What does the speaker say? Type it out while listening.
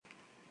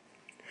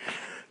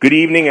Good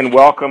evening and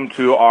welcome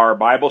to our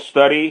Bible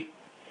study.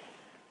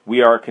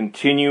 We are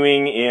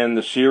continuing in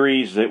the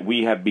series that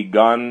we have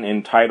begun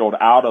entitled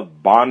Out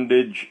of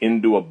Bondage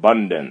into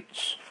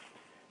Abundance.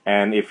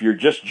 And if you're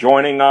just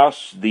joining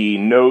us, the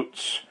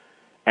notes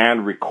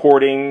and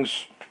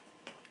recordings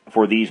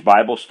for these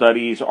Bible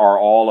studies are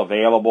all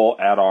available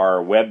at our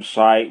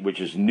website,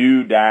 which is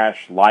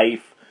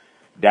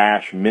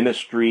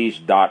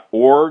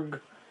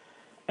new-life-ministries.org.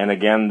 And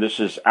again,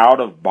 this is Out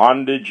of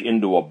Bondage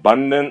into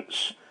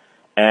Abundance.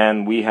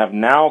 And we have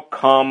now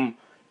come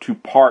to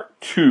part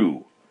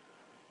 2.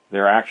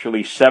 There are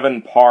actually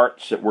 7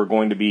 parts that we're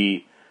going to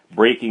be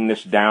breaking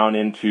this down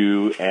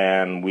into,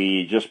 and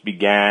we just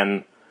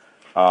began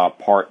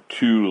part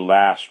 2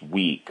 last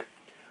week.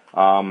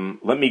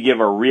 Let me give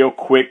a real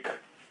quick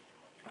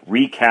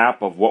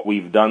recap of what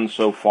we've done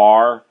so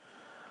far.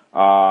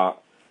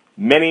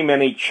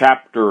 Many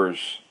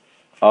chapters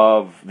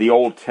of the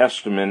Old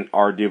Testament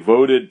are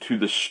devoted to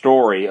the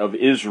story of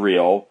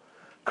Israel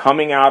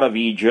coming out of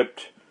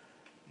Egypt,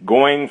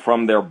 going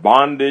from their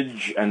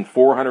bondage and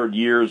 400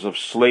 years of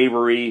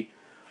slavery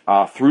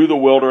through the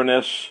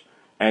wilderness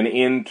and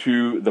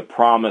into the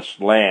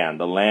promised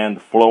land, a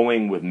land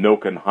flowing with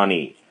milk and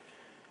honey.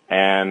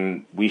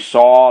 And we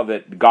saw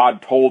that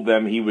God told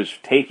them He was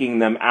taking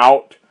them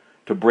out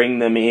to bring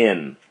them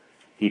in.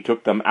 He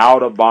took them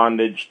out of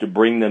bondage to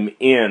bring them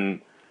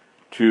in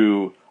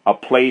to a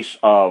place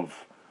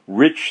of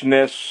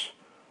richness,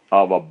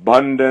 of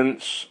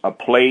abundance, a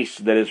place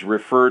that is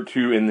referred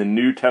to in the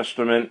New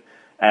Testament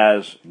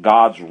as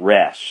God's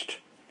rest.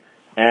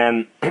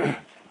 And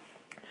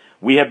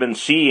we have been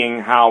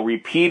seeing how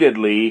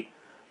repeatedly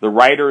the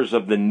writers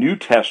of the New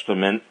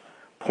Testament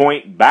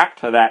point back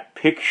to that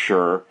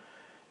picture,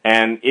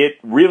 and it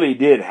really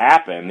did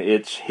happen.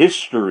 It's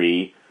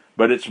history,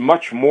 but it's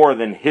much more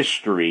than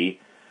history.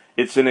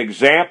 It's an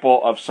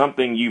example of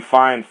something you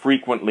find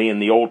frequently in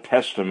the Old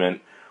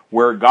Testament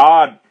where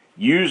God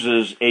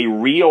uses a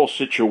real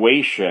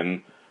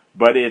situation,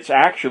 but it's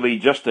actually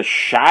just a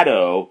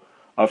shadow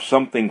of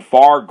something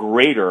far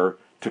greater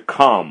to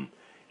come.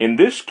 In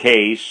this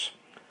case,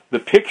 the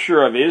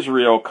picture of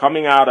Israel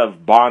coming out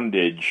of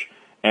bondage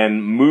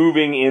and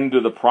moving into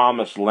the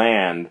promised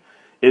land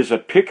is a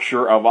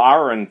picture of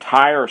our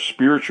entire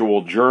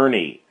spiritual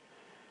journey.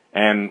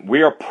 And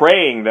we are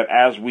praying that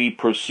as we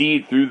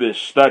proceed through this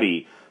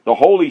study, the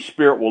Holy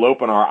Spirit will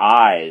open our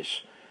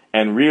eyes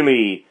and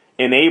really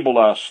enable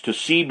us to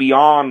see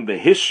beyond the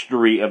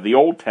history of the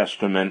Old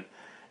Testament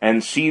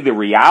and see the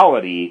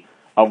reality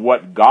of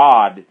what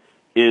God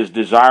is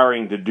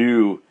desiring to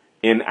do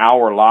in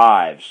our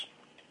lives.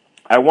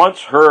 I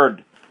once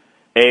heard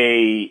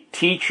a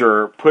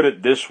teacher put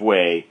it this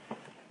way: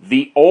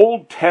 the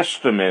Old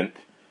Testament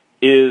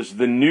is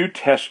the New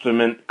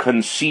Testament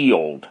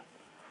concealed,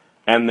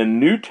 and the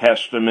New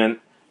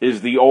Testament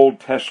is the Old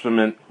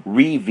Testament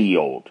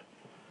revealed.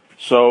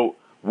 So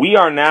we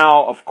are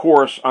now, of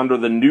course, under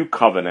the New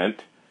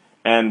Covenant,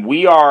 and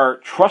we are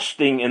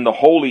trusting in the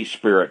Holy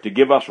Spirit to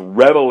give us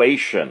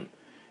revelation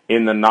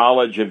in the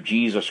knowledge of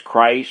Jesus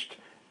Christ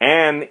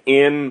and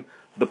in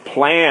the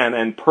plan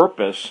and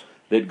purpose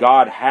that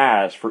God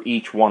has for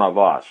each one of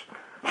us.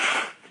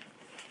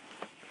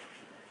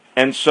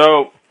 And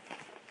so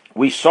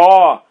we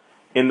saw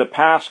in the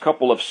past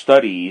couple of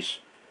studies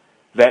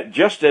that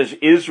just as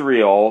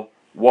Israel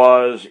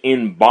was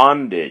in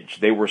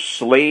bondage, they were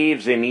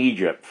slaves in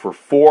Egypt for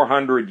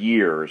 400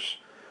 years,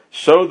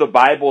 so the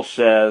Bible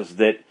says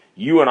that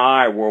you and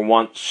I were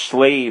once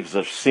slaves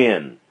of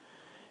sin.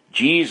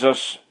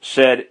 Jesus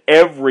said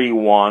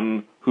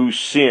everyone who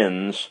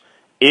sins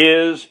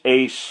is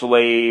a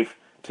slave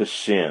to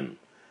sin.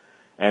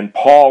 And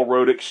Paul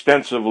wrote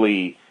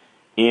extensively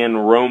in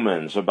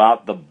Romans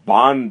about the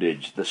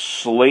bondage, the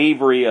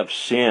slavery of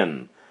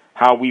sin,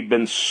 how we've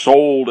been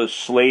sold as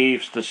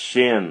slaves to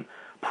sin,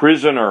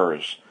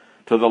 prisoners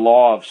to the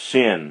law of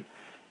sin.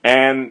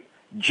 And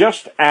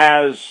just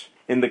as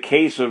in the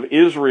case of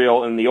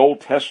Israel in the Old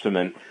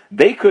Testament,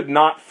 they could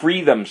not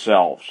free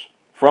themselves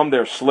from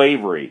their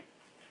slavery.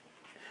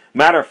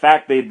 Matter of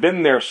fact, they'd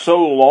been there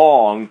so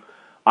long,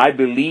 I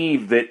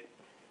believe that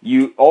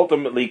you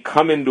ultimately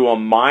come into a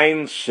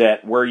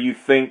mindset where you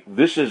think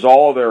this is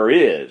all there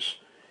is.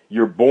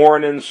 You're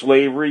born in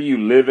slavery, you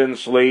live in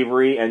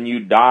slavery, and you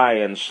die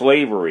in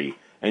slavery.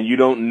 And you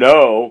don't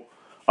know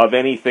of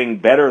anything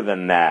better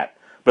than that.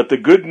 But the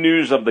good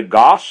news of the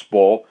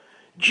gospel,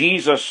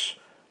 Jesus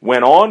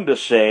went on to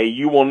say,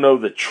 you will know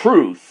the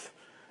truth,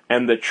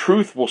 and the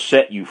truth will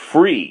set you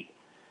free.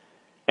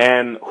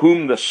 And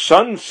whom the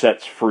Son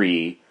sets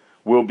free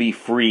will be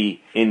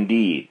free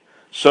indeed.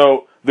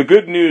 So the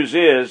good news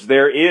is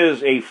there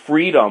is a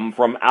freedom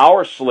from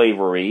our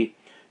slavery,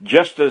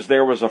 just as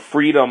there was a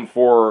freedom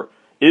for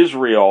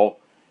Israel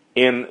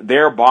in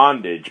their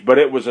bondage, but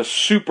it was a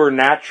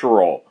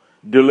supernatural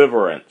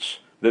deliverance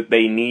that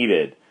they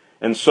needed.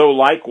 And so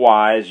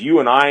likewise, you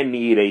and I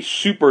need a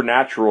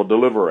supernatural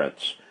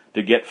deliverance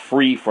to get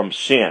free from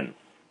sin.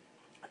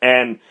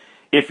 And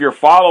if you're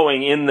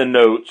following in the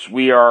notes,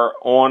 we are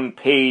on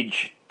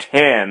page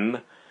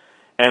 10,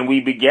 And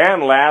we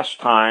began last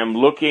time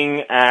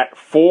looking at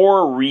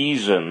 4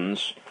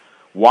 reasons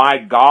why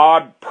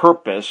God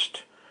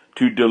purposed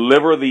to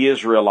deliver the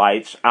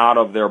Israelites out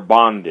of their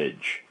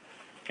bondage.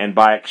 And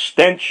by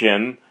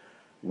extension,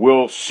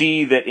 we'll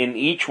see that in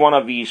each one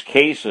of these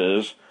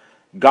cases,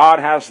 God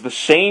has the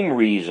same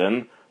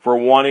reason for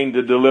wanting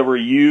to deliver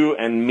you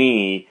and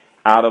me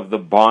out of the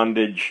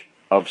bondage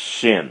of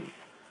sin.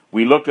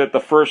 We looked at the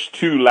first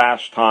 2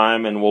 last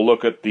time, and we'll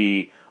look at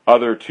the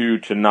other 2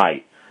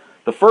 tonight.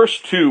 The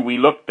first 2 we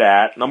looked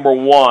at, number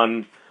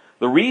 1,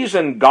 the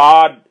reason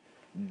God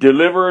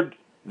delivered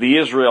the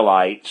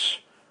Israelites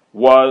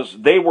was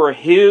they were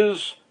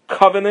His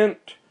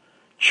covenant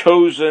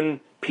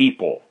chosen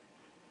people.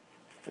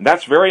 And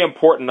that's very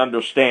important to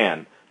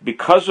understand.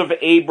 Because of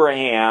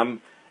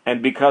Abraham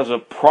and because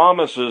of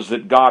promises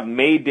that God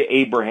made to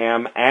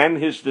Abraham and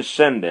his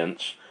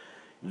descendants,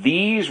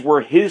 these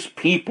were His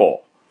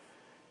people.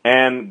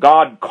 And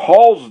God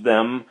calls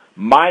them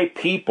my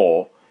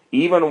people,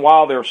 even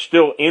while they're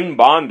still in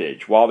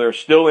bondage, while they're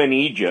still in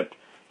Egypt.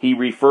 He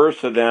refers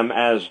to them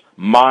as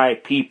my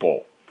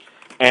people.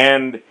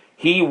 And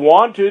He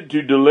wanted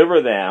to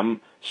deliver them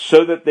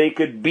so that they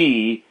could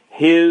be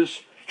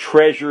His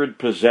treasured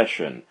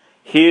possession,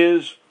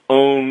 His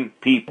own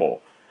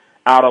people.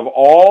 Out of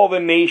all the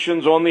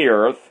nations on the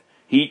earth,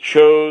 He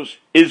chose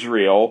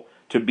Israel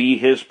to be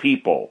His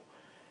people.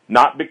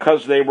 Not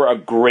because they were a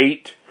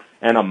great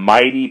and a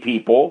mighty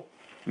people.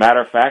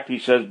 Matter of fact, He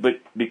says, but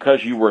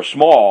because you were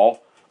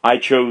small, I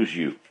chose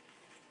you.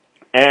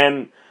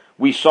 And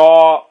we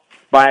saw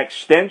by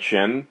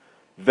extension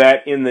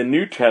that in the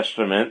New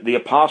Testament, the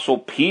Apostle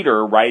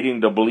Peter,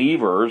 writing to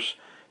believers,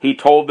 he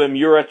told them,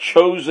 you're a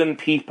chosen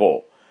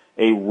people,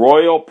 a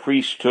royal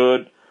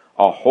priesthood,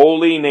 a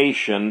holy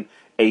nation,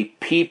 a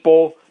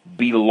people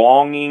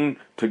belonging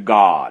to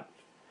God.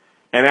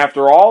 And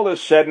after all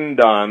is said and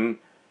done,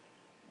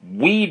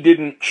 we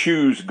didn't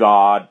choose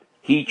God,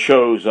 He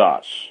chose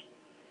us.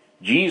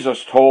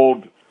 Jesus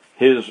told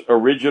His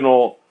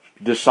original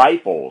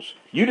disciples,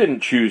 you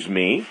didn't choose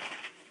me.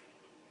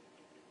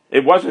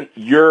 It wasn't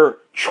your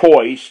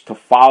choice to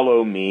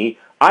follow me.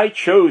 I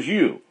chose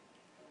you.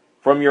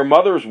 From your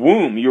mother's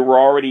womb, you were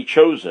already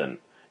chosen,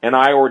 and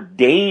I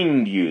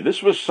ordained you.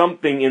 This was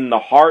something in the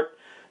heart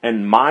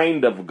and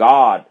mind of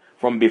God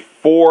from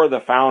before the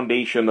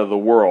foundation of the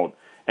world.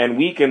 And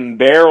we can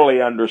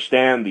barely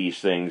understand these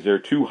things. They're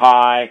too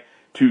high,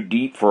 too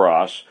deep for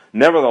us.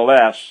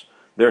 Nevertheless,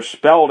 they're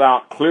spelled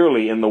out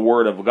clearly in the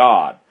Word of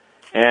God.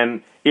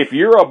 And if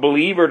you're a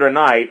believer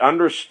tonight,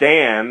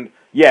 understand,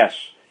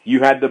 yes,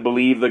 you had to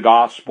believe the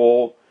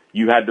gospel,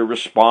 you had to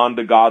respond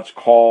to God's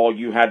call,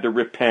 you had to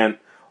repent,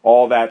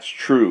 all that's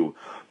true.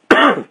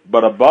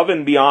 But above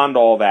and beyond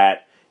all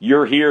that,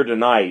 you're here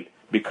tonight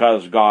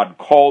because God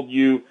called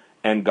you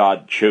and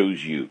God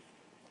chose you.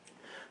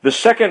 The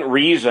second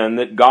reason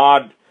that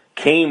God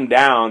came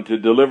down to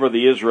deliver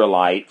the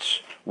Israelites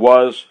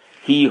was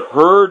He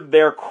heard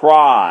their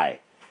cry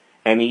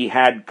and He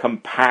had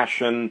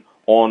compassion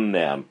on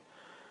them.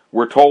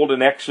 We're told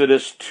in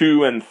Exodus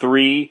 2 and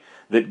 3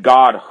 that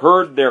God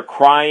heard their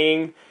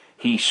crying,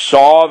 He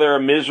saw their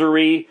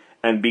misery,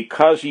 and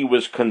because He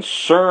was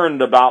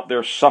concerned about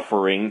their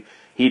suffering,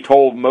 He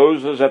told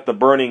Moses at the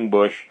burning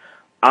bush,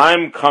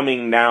 I'm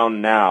coming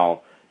down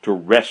now to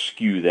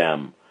rescue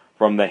them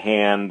from the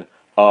hand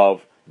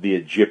of the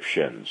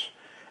Egyptians.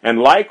 And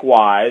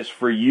likewise,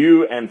 for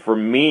you and for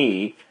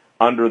me,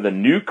 under the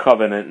new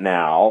covenant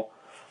now,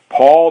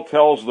 Paul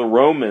tells the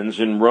Romans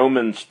in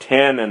Romans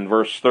 10 and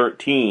verse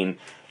 13,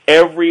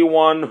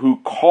 everyone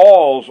who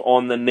calls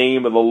on the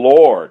name of the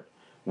Lord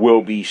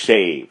will be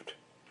saved.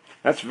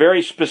 That's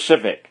very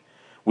specific.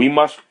 We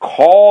must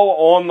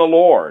call on the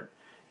Lord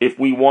if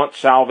we want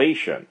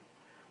salvation.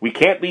 We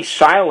can't be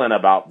silent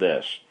about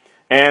this.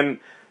 And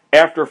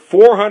after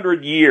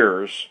 400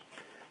 years,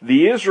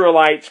 the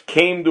Israelites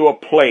came to a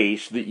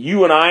place that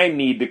you and I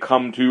need to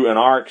come to in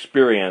our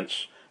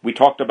experience. We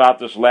talked about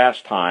this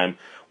last time,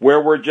 where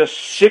we're just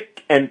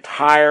sick and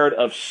tired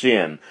of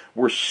sin.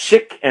 We're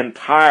sick and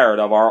tired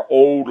of our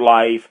old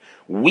life.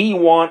 We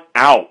want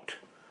out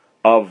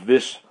of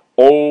this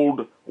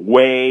old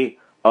way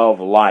of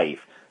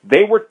life.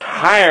 They were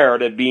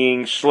tired of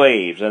being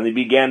slaves, and they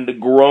began to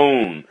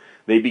groan.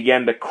 They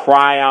began to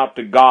cry out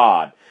to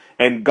God.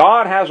 And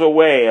God has a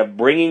way of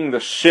bringing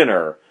the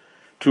sinner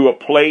to a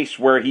place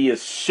where he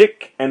is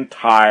sick and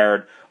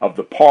tired of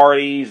the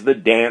parties, the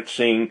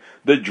dancing,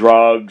 the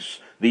drugs,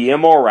 the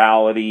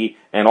immorality,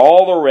 and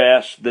all the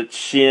rest that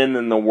sin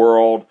in the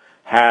world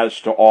has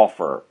to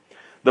offer.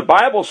 The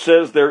Bible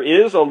says there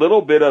is a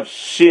little bit of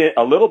sin,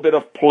 a little bit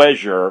of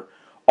pleasure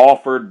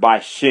offered by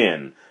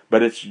sin,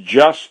 but it's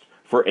just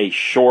for a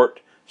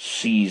short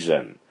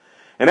season.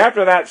 And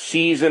after that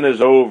season is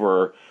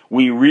over,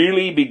 we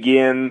really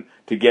begin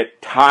to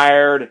get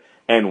tired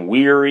and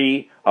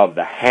weary of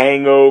the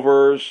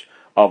hangovers,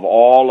 of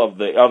all of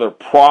the other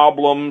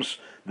problems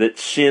that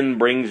sin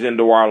brings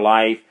into our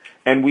life,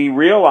 and we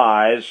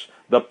realize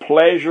the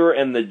pleasure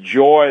and the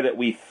joy that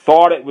we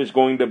thought it was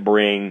going to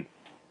bring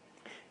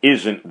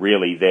isn't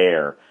really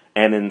there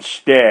and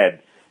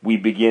instead we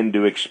begin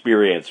to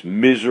experience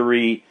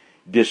misery,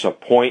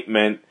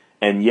 disappointment,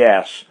 and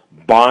yes,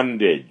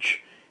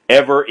 bondage,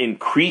 ever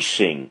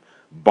increasing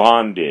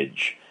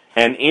bondage.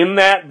 And in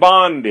that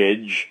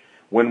bondage,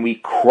 when we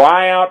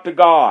cry out to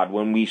God,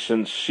 when we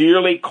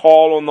sincerely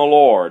call on the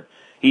Lord,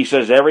 He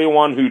says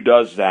everyone who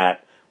does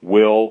that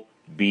will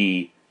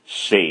be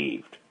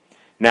saved.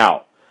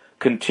 Now,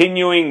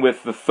 continuing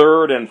with the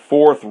third and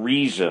fourth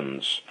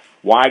reasons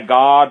why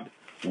God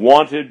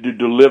wanted to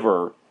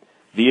deliver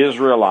the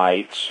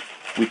Israelites,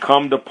 we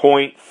come to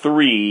point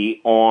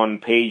 3 on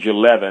page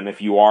 11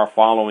 if you are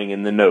following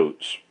in the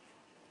notes.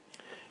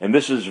 And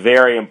this is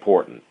very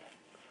important.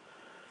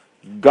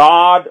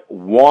 God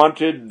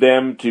wanted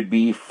them to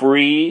be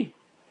free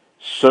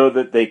so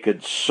that they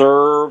could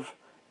serve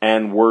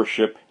and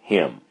worship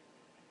Him.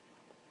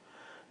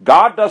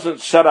 God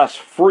doesn't set us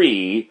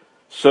free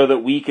so that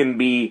we can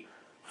be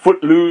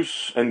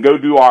footloose and go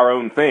do our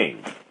own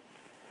thing.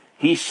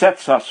 He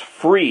sets us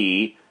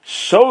free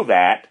so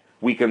that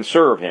we can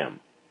serve Him.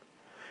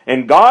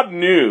 And God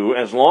knew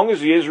as long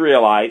as the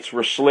Israelites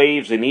were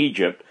slaves in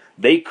Egypt,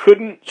 they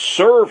couldn't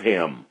serve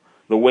Him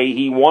the way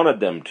He wanted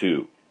them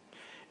to.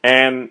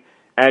 And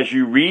as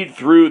you read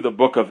through the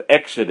book of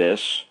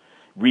Exodus,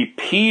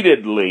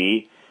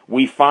 repeatedly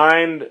we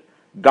find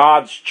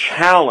God's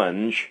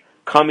challenge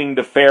coming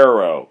to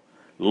Pharaoh.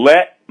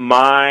 Let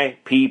my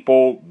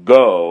people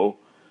go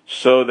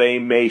so they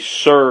may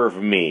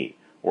serve me,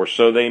 or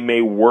so they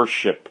may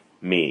worship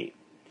me.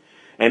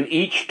 And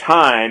each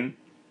time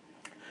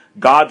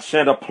God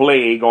sent a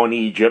plague on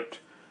Egypt,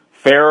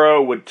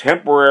 Pharaoh would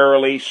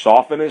temporarily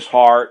soften his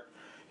heart.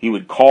 He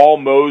would call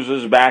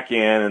Moses back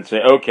in and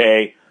say,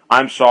 okay,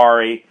 I'm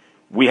sorry,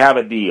 we have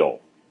a deal.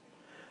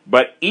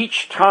 But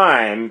each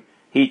time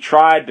he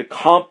tried to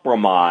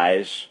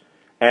compromise,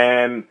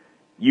 and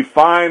you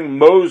find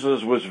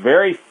Moses was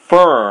very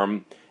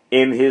firm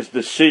in his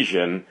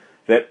decision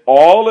that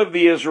all of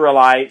the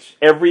Israelites,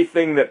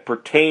 everything that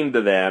pertained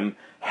to them,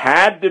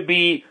 had to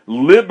be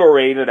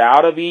liberated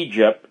out of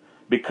Egypt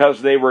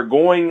because they were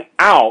going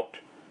out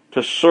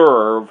to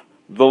serve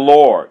the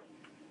Lord.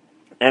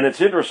 And it's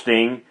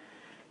interesting,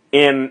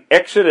 in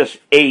Exodus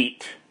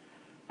 8,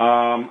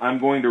 I'm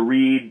going to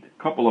read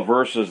a couple of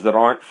verses that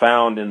aren't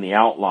found in the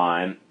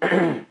outline,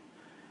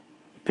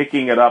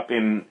 picking it up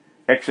in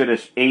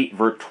Exodus 8,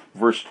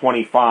 verse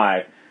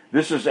 25.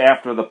 This is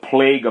after the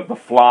plague of the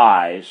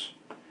flies.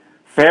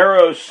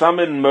 Pharaoh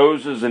summoned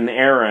Moses and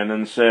Aaron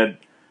and said,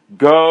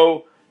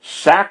 go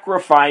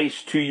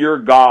sacrifice to your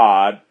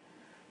God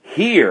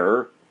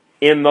here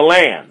in the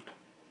land.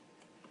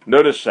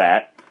 Notice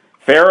that.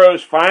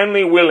 Pharaoh's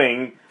finally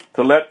willing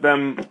to let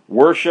them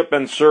worship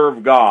and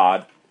serve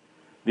God.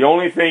 The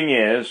only thing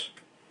is,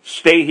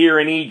 stay here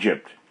in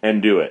Egypt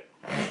and do it.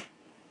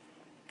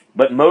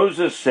 But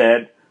Moses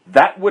said,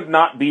 that would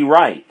not be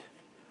right.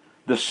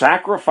 The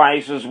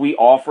sacrifices we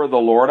offer the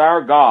Lord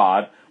our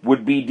God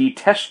would be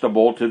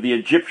detestable to the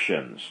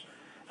Egyptians.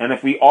 And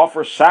if we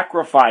offer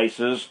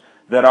sacrifices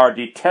that are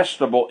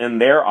detestable in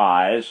their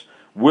eyes,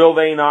 will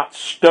they not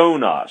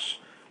stone us?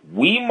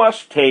 We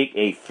must take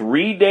a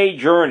 3-day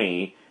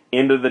journey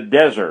into the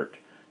desert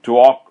to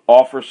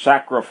offer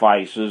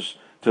sacrifices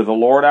to the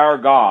Lord our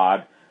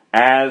God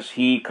as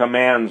He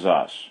commands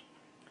us.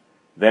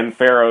 Then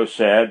Pharaoh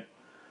said,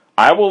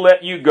 I will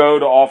let you go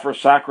to offer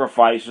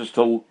sacrifices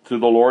to the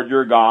Lord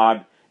your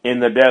God in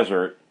the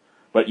desert,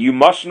 but you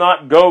must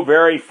not go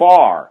very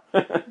far.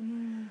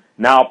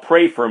 Now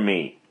pray for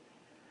me.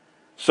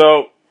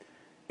 So,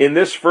 in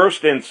this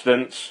first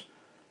instance,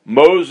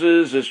 Pharaoh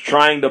is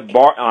trying to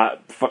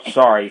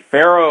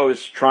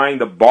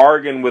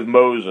bargain with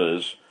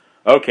Moses.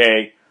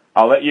 Okay,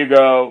 I'll let you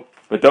go,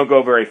 but don't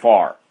go very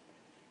far.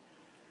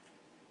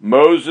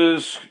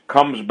 Moses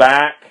comes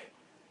back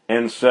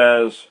and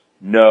says,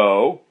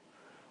 no,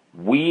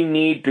 we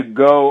need to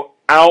go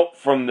out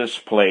from this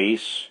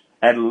place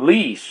at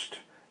least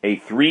a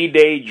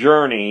 3-day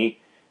journey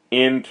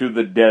into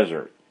the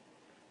desert.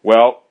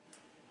 Well,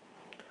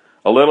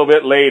 a little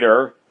bit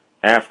later,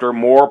 after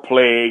more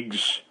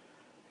plagues,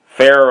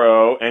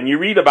 Pharaoh, and you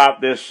read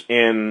about this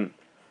in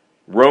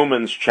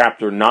Romans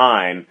chapter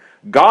 9,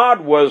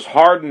 God was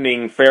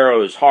hardening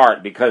Pharaoh's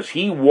heart because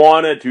he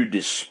wanted to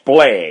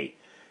display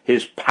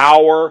his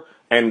power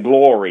and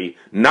glory,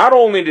 not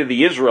only to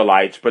the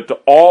Israelites, but to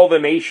all the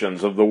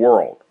nations of the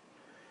world.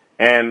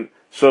 And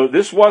so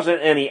this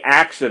wasn't any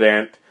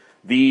accident,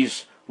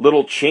 these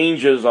little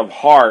changes of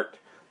heart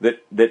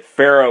that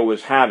Pharaoh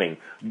was having.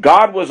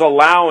 God was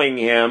allowing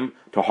him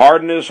to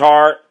harden his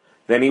heart,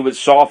 then he would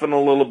soften a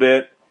little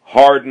bit,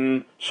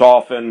 harden,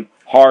 soften,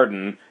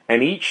 harden,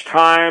 and each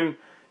time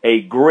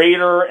a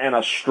greater and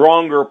a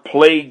stronger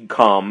plague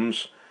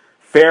comes,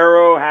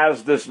 Pharaoh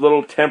has this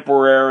little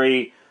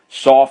temporary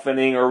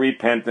softening or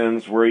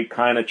repentance where he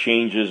kind of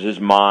changes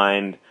his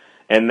mind,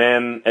 and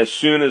then as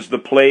soon as the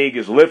plague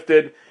is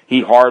lifted,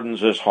 he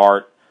hardens his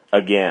heart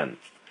again.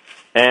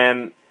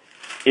 And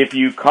if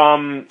you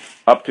come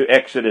up to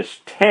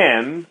Exodus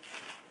 10,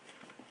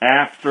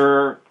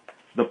 after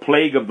the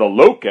plague of the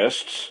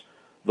locusts,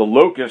 the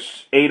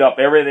locusts ate up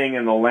everything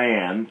in the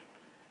land,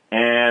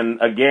 and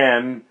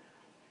again,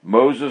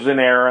 Moses and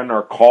Aaron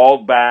are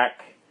called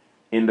back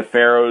into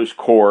Pharaoh's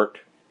court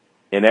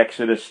in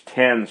Exodus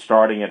 10,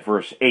 starting at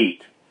verse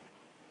 8.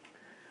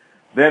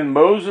 Then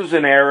Moses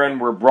and Aaron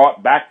were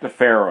brought back to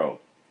Pharaoh.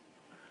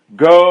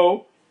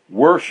 "Go,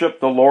 worship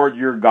the Lord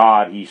your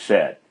God," he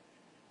said.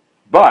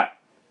 "But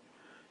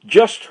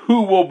just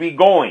who will be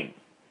going?"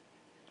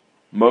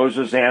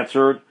 Moses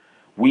answered,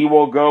 "We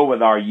will go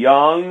with our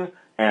young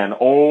and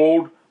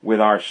old, with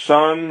our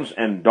sons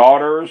and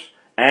daughters,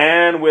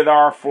 and with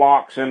our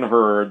flocks and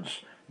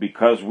herds,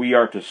 because we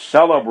are to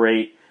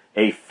celebrate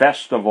a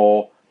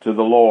festival to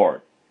the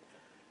Lord."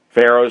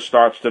 Pharaoh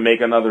starts to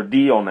make another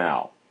deal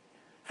now.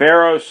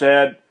 Pharaoh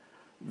said,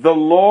 "The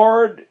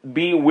Lord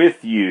be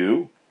with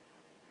you.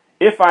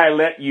 If I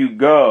let you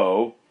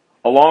go,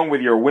 along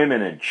with your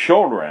women and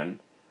children,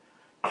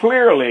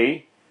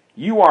 clearly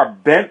you are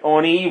bent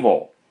on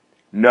evil.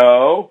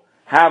 No,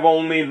 have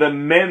only the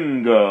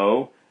men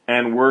go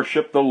and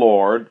worship the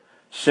Lord,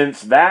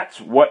 since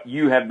that's what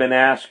you have been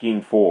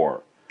asking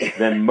for."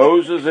 Then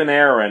Moses and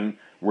Aaron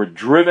were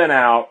driven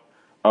out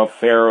of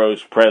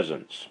Pharaoh's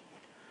presence.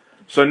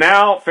 So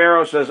now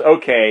Pharaoh says,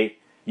 "Okay,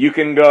 you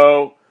can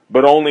go,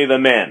 but only the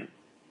men.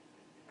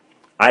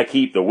 I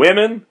keep the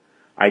women,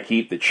 I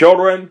keep the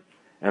children,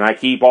 and I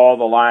keep all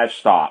the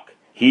livestock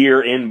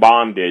here in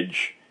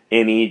bondage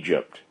in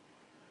Egypt."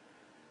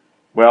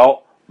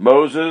 Well,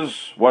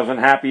 Moses wasn't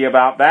happy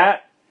about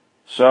that,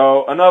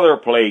 so another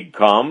plague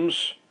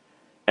comes,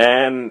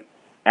 and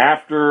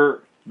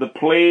after the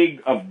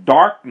plague of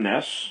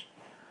darkness,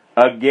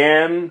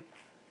 again,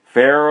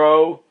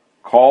 Pharaoh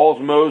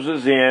calls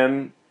Moses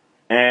in,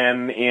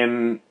 and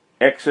in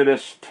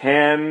Exodus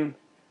 10,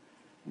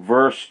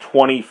 verse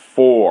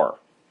 24,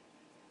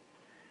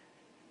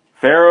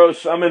 Pharaoh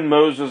summoned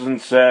Moses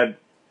and said,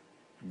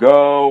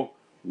 "Go,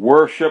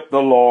 worship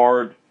the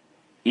Lord.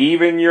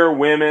 Even your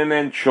women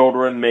and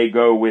children may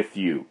go with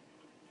you.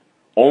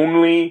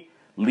 Only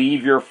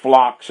leave your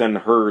flocks and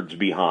herds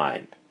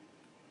behind."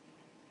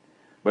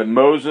 But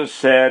Moses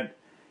said,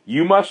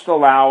 "You must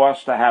allow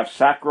us to have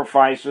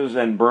sacrifices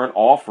and burnt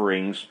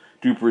offerings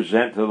to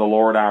present to the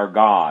Lord our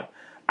God.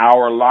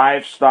 Our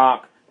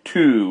livestock,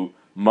 too,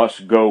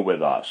 must go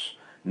with us.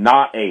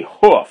 Not a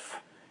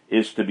hoof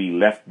is to be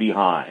left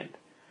behind.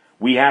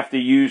 We have to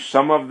use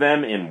some of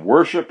them in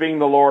worshiping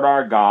the Lord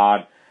our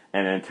God,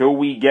 and until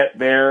we get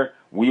there,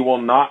 we will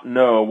not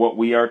know what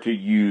we are to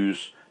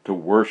use to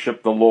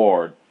worship the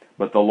Lord."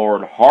 But the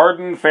Lord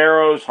hardened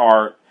Pharaoh's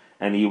heart,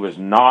 and he was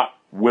not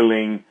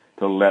willing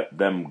to let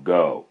them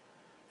go.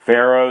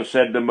 Pharaoh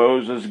said to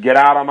Moses, "Get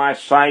out of my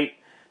sight.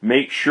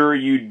 Make sure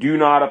you do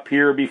not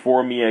appear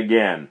before me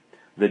again.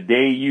 The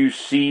day you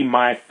see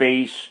my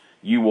face,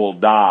 you will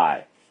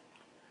die."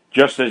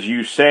 "Just as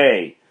you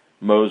say,"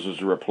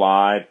 Moses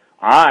replied,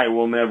 "I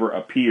will never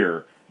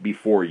appear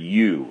before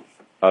you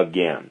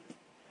again."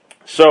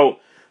 So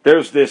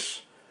there's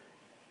this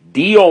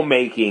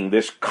deal-making,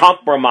 this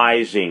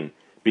compromising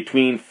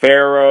between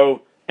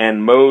Pharaoh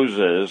and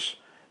Moses,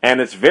 and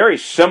it's very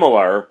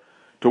similar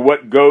to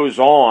what goes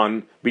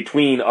on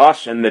between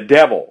us and the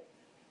devil.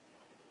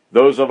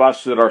 Those of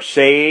us that are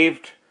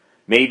saved,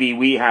 maybe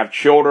we have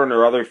children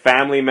or other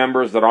family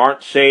members that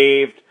aren't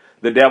saved.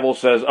 The devil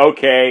says,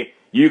 "Okay,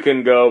 you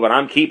can go, but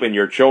I'm keeping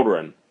your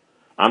children.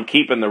 I'm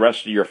keeping the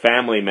rest of your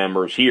family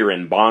members here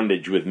in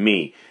bondage with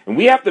me." And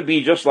we have to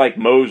be just like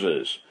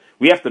Moses.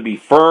 We have to be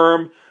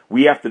firm.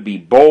 We have to be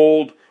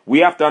bold. We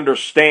have to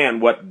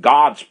understand what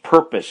God's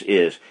purpose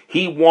is.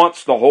 He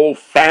wants the whole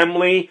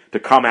family to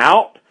come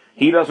out.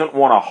 He doesn't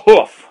want a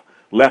hoof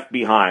left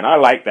behind. I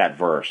like that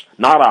verse.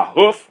 Not a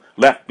hoof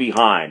left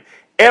behind.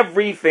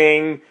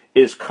 Everything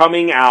is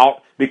coming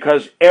out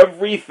because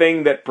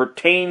everything that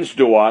pertains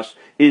to us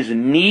is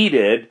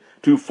needed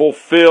to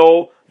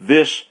fulfill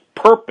this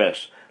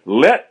purpose.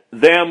 Let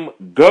them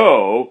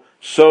go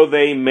so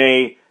they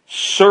may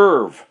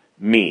serve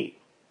me.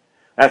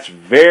 That's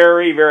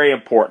very, very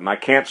important. I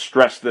can't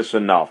stress this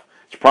enough.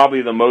 It's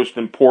probably the most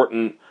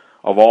important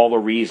of all the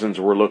reasons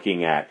we're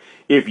looking at.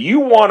 If you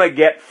want to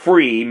get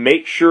free,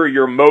 make sure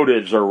your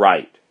motives are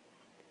right.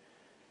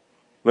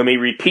 Let me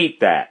repeat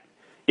that.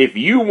 If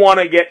you want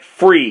to get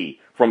free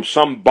from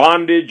some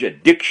bondage,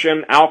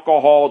 addiction,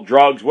 alcohol,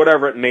 drugs,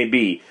 whatever it may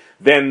be,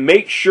 then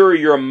make sure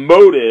your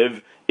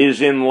motive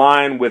is in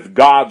line with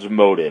God's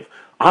motive.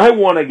 I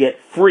want to get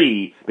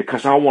free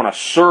because I want to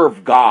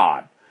serve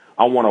God.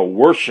 I want to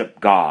worship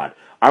God.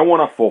 I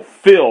want to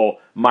fulfill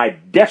my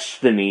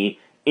destiny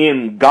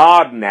in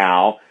God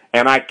now,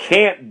 and I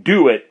can't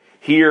do it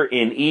here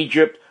in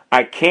Egypt.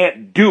 I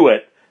can't do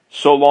it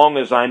so long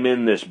as I'm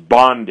in this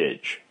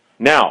bondage.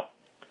 Now,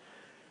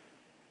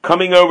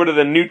 coming over to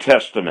the New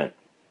Testament,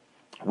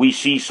 we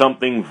see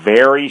something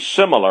very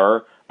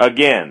similar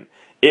again.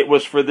 It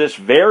was for this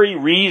very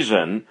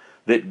reason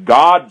that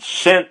God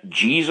sent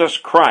Jesus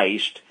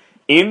Christ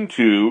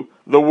into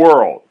the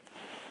world.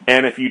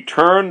 And if you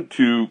turn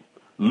to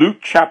Luke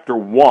chapter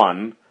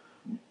 1,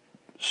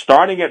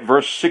 starting at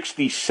verse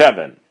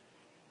 67,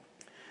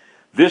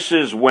 This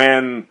is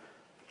when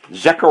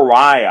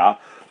Zechariah,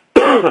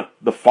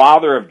 the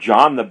father of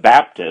John the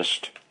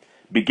Baptist,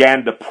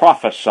 began to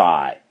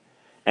prophesy.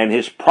 And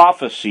his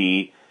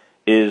prophecy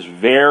is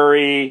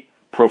very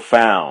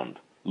profound.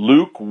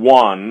 Luke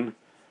 1,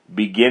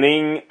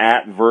 beginning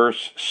at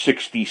verse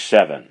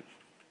 67.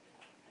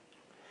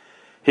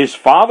 His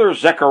father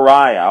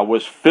Zechariah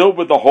was filled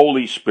with the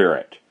Holy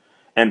Spirit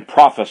and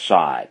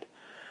prophesied,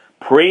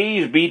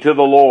 "Praise be to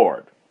the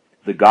Lord,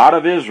 the God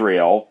of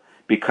Israel,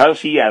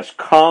 because he has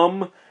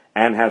come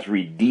and has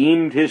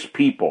redeemed his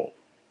people.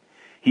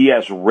 He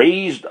has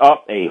raised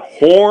up a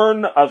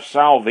horn of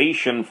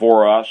salvation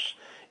for us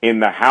in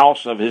the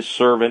house of his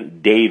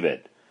servant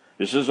David."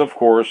 This is, of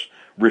course,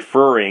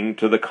 referring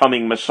to the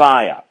coming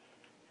Messiah.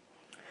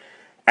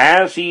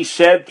 "As he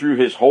said through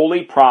his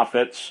holy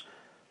prophets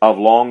of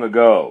long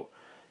ago,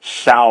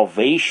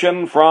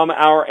 salvation from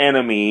our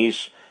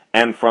enemies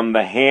and from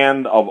the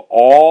hand of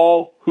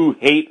all who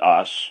hate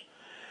us,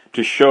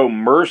 to show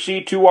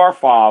mercy to our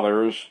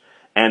fathers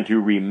and to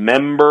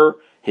remember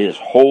his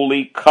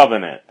holy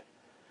covenant,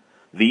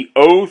 the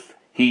oath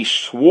he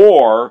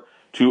swore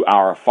to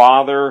our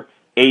father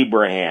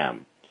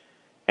Abraham."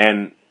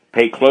 And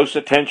pay close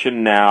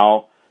attention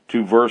now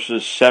to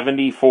verses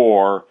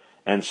 74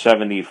 and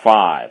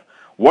 75.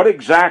 What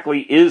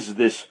exactly is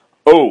this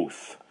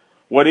oath?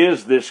 What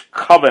is this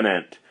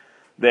covenant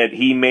that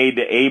he made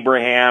to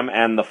Abraham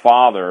and the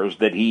fathers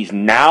that he's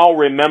now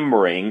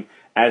remembering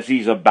as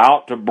he's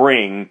about to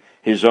bring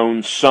his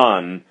own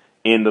son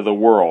into the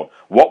world?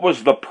 What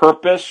was the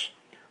purpose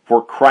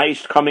for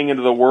Christ coming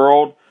into the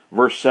world?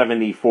 Verse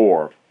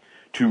 74,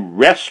 "To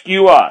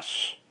rescue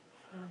us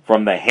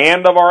from the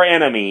hand of our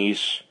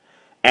enemies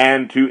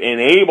and to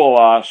enable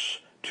us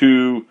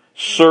to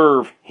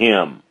serve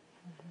him."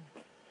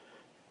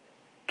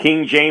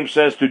 King James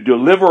says to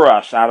deliver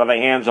us out of the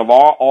hands of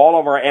all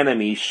of our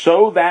enemies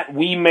so that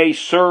we may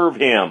serve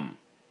him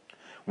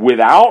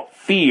without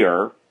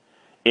fear,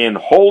 in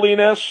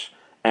holiness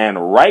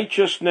and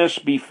righteousness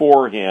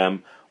before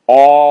him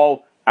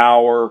all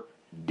our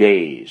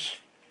days.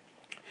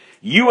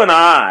 You and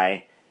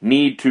I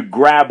need to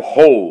grab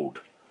hold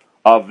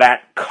of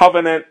that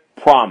covenant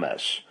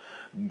promise.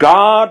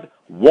 God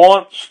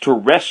wants to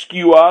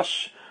rescue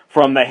us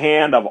from the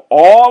hand of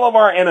all of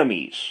our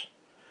enemies,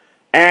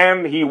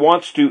 and he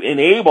wants to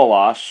enable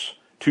us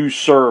to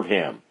serve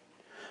him.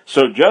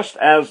 So just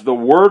as the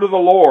word of the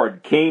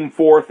Lord came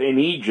forth in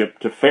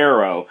Egypt to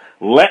Pharaoh,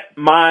 "Let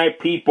my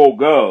people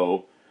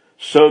go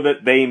so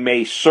that they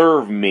may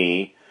serve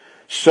me,"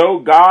 so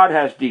God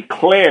has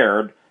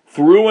declared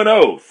through an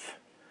oath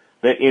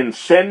that in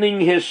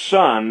sending his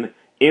Son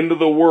into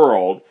the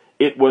world,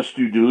 it was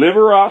to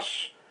deliver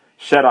us,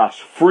 set us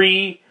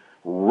free,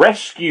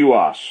 rescue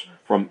us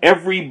from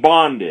every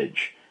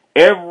bondage,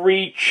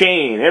 every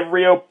chain,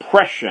 every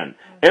oppression,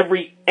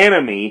 every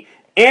enemy,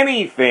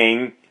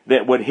 anything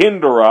that would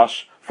hinder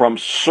us from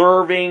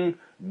serving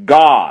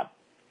God.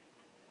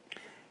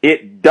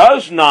 It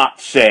does not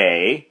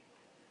say,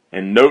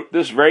 and note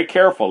this very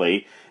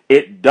carefully,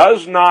 it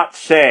does not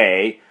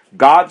say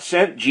God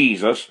sent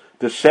Jesus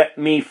to set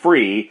me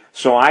free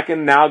so I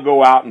can now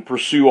go out and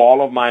pursue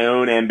all of my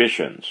own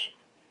ambitions.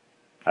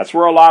 That's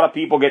where a lot of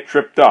people get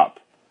tripped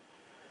up.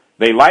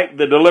 They like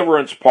the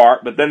deliverance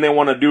part, but then they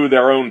want to do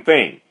their own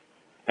thing.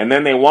 And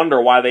then they wonder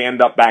why they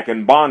end up back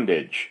in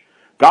bondage.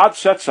 God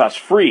sets us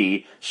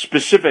free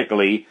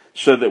specifically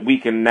so that we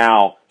can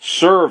now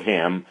serve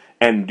him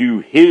and do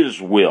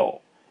his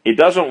will. It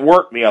doesn't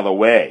work the other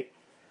way.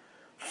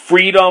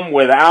 Freedom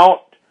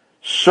without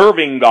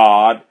serving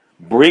God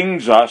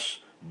brings us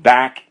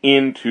back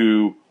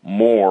into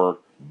more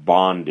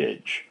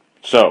bondage.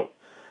 So,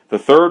 the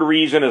third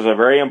reason is a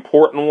very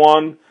important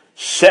one: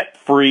 set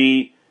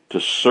free to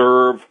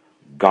serve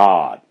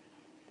God.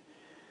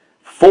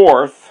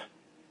 Fourth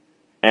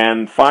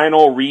and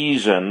final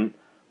reason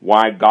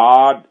why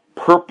God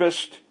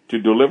purposed to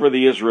deliver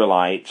the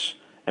Israelites,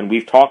 and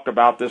we've talked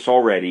about this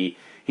already,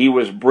 he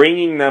was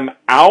bringing them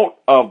out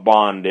of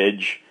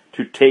bondage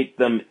to take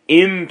them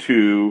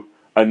into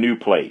a new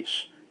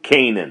place,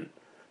 Canaan,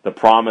 the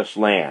promised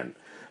land.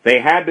 They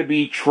had to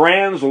be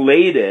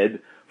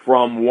translated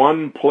from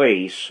one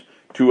place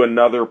to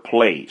another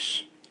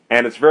place.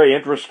 And it's very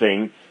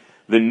interesting,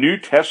 the New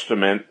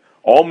Testament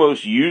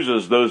almost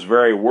uses those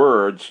very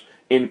words.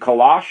 In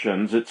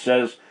Colossians, it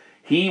says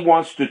he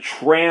wants to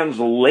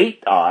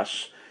translate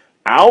us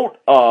out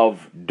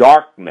of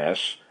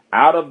darkness,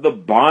 out of the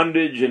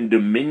bondage and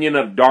dominion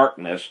of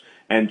darkness,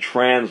 and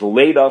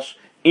translate us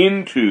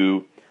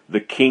into the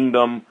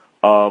kingdom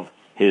of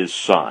his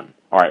Son.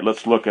 All right,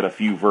 let's look at a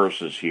few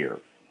verses here.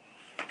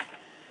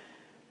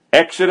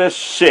 Exodus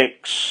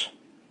 6,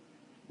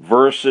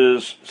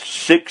 verses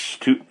 6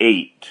 to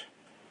 8.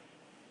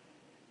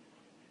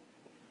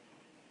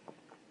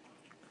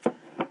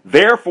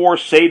 "Therefore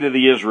say to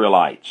the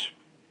Israelites,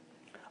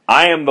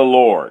 I am the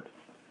Lord,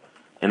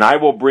 and I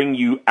will bring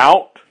you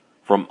out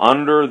from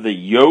under the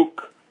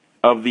yoke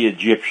of the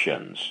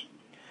Egyptians.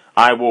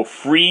 I will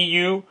free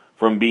you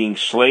from being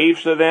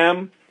slaves to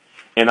them,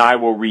 and I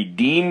will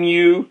redeem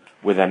you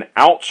with an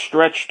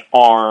outstretched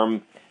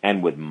arm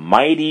and with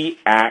mighty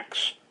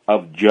acts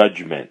of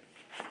judgment.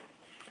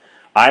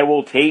 I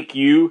will take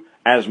you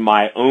as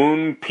my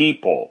own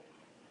people,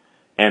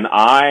 and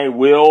I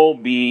will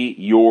be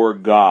your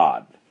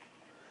God.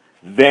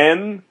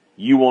 Then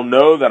you will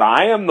know that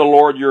I am the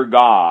Lord your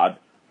God,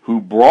 who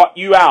brought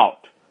you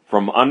out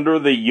from under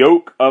the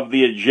yoke of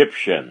the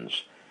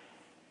Egyptians.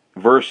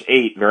 Verse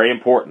 8, very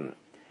important.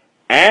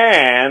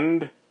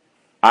 And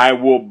I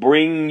will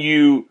bring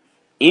you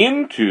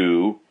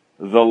into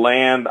the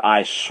land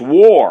I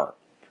swore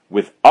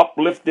with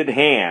uplifted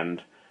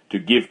hand to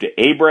give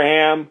to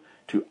Abraham,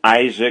 to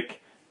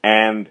Isaac,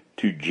 and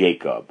to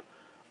Jacob.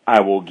 I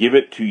will give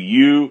it to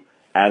you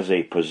as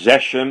a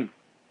possession.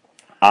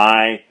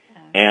 I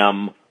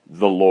am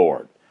the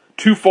Lord.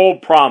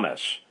 Twofold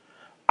promise.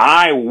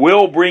 I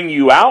will bring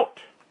you out,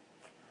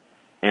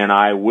 and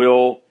I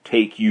will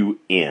take you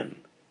in.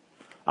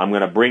 I'm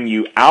going to bring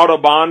you out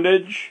of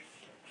bondage,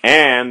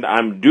 and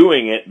I'm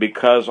doing it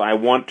because I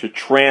want to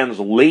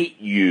translate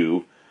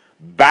you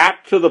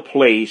back to the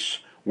place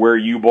where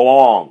you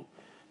belong,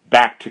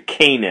 back to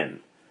Canaan,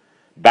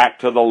 back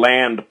to the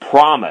land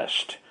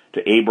promised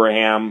to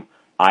Abraham,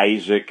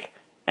 Isaac,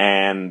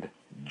 and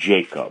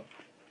Jacob.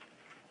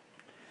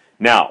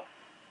 Now,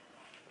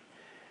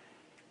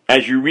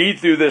 as you read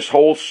through this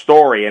whole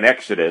story in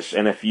Exodus,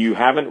 and if you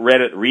haven't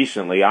read it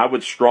recently, I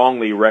would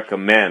strongly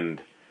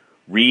recommend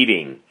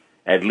reading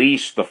at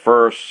least the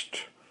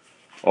first,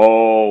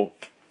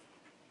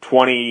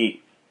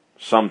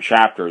 20-some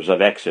chapters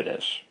of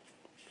Exodus.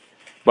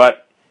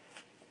 But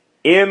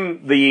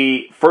in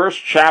the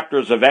first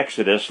chapters of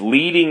Exodus,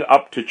 leading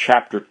up to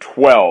chapter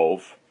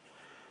 12,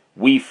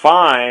 we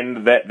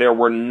find that there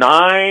were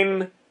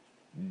 9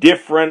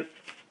 different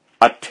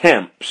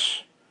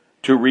attempts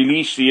to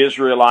release the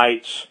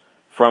Israelites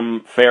from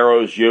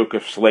Pharaoh's yoke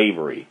of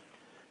slavery.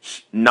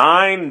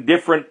 9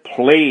 different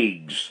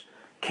plagues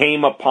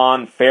came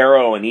upon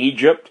Pharaoh in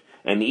Egypt,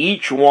 and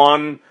each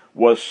one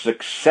was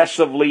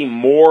successively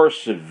more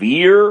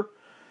severe,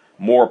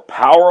 more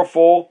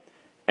powerful,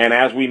 and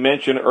as we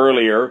mentioned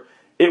earlier,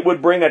 it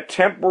would bring a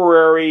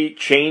temporary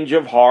change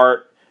of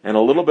heart and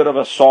a little bit of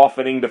a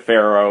softening to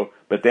Pharaoh,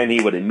 but then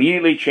he would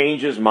immediately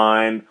change his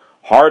mind,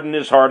 harden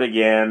his heart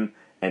again,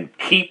 and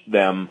keep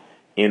them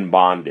in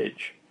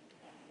bondage.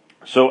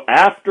 So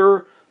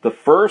after the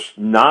first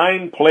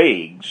 9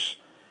 plagues,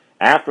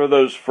 after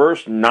those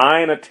first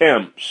 9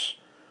 attempts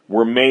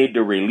were made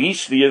to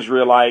release the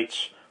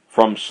Israelites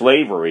from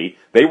slavery,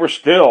 they were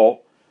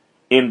still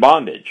in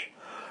bondage.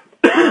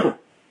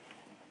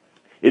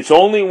 It's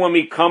only when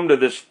we come to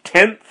this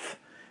 10th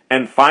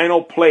and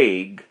final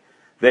plague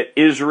that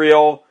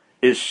Israel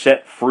is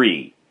set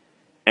free.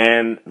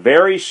 And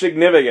very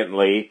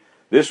significantly,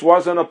 this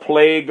wasn't a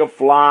plague of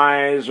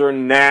flies or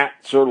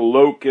gnats or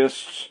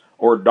locusts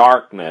or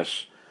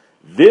darkness.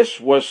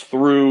 This was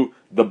through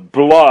the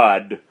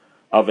blood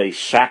of a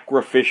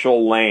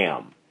sacrificial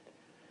lamb.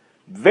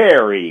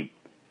 Very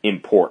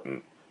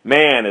important.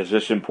 Man, is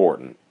this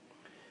important.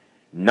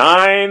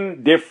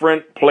 9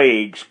 different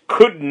plagues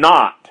could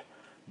not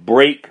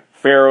break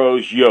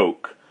Pharaoh's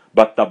yoke,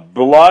 but the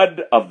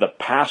blood of the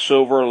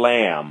Passover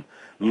lamb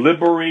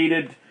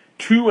liberated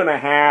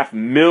 2.5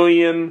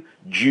 million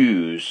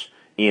Jews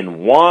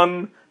in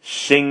one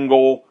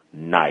single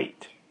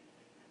night.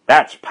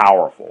 That's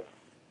powerful.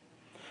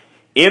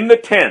 In the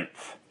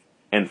 10th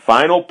and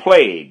final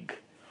plague,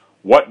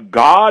 what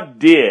God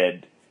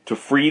did to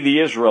free the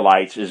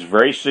Israelites is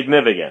very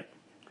significant.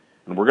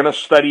 And we're going to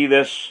study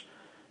this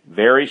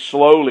very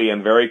slowly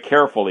and very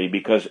carefully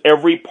because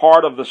every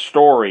part of the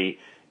story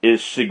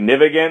is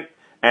significant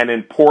and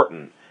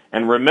important.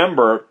 And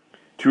remember,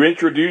 to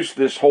introduce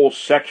this whole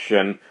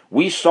section,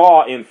 we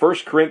saw in 1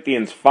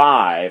 Corinthians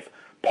 5,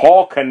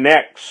 Paul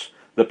connects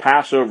the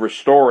Passover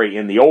story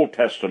in the Old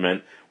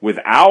Testament with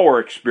our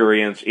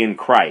experience in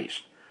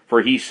Christ.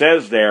 For he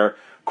says there,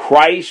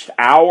 Christ,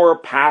 our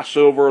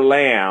Passover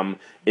lamb,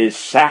 is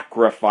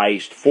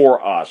sacrificed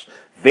for us.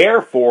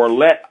 Therefore,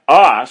 let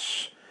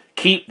us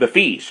keep the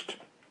feast.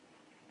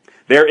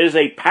 There is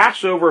a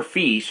Passover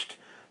feast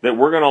that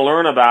we're going to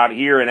learn about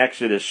here in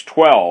Exodus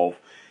 12.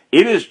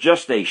 It is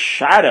just a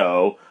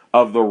shadow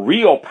of the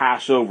real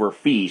Passover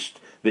feast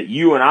that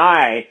you and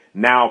I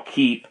now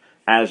keep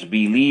as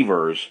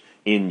believers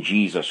in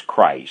Jesus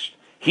Christ.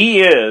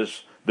 He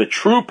is the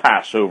true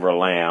Passover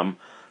lamb.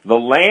 The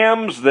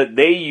lambs that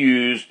they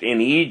used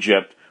in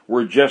Egypt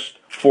were just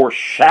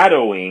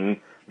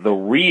foreshadowing the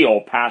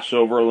real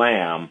Passover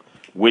lamb,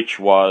 which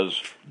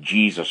was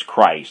Jesus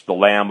Christ, the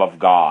Lamb of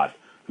God,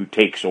 who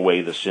takes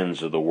away the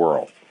sins of the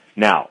world.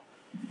 Now,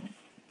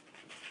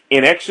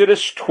 in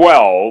Exodus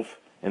 12,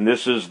 and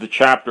this is the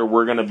chapter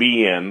we're going to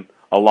be in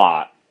a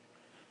lot,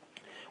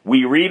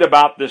 we read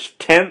about this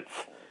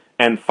 10th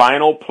and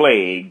final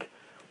plague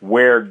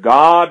where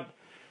God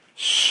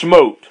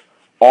smote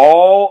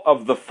all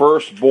of the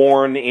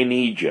firstborn in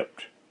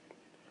Egypt.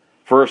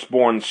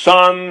 Firstborn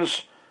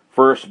sons,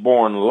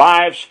 firstborn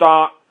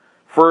livestock,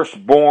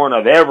 firstborn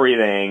of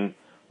everything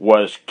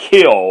was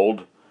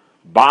killed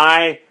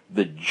by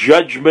the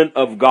judgment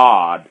of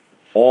God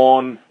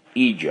on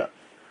Egypt.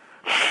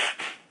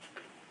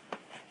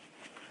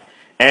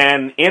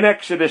 And in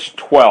Exodus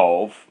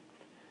 12,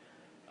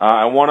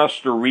 I want us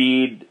to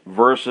read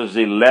verses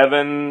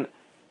 11,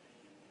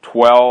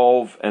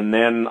 12, and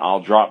then I'll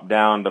drop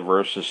down to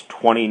verses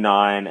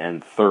 29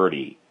 and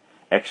 30.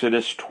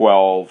 Exodus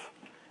 12,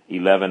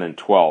 11, and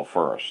 12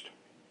 first.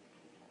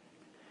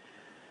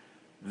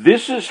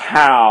 This is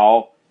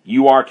how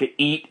you are to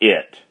eat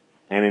it.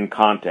 And in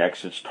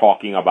context, it's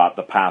talking about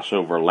the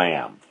Passover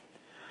lamb.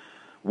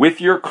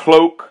 With your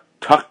cloak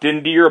tucked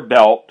into your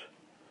belt,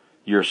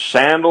 your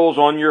sandals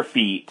on your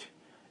feet,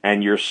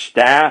 and your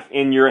staff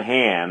in your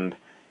hand,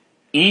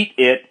 eat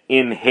it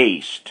in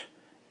haste.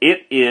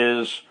 It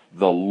is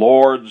the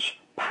Lord's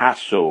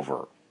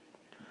Passover.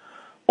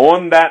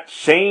 On that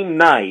same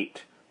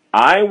night,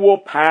 I will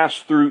pass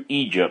through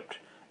Egypt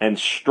and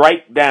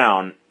strike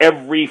down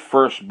every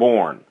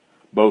firstborn,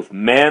 both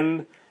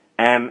men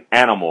and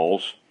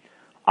animals.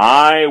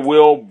 I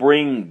will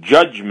bring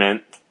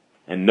judgment,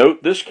 and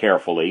note this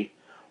carefully,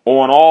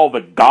 on all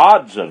the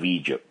gods of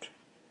Egypt.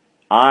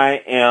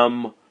 I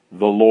am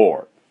the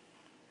Lord.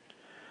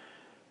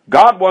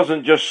 God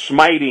wasn't just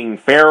smiting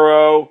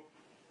Pharaoh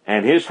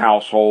and his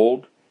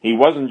household. He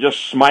wasn't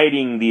just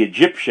smiting the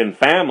Egyptian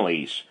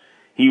families.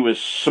 He was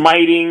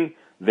smiting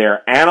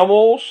their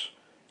animals,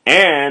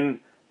 and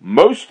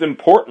most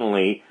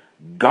importantly,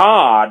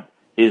 God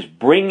is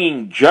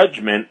bringing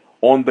judgment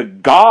on the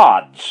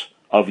gods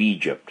of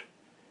Egypt.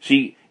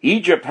 See,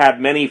 Egypt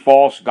had many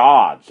false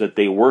gods that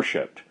they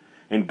worshipped,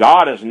 and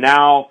God is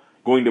now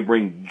going to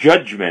bring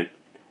judgment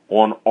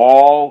on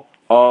all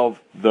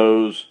of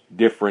those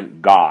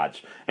different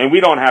gods. And we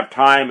don't have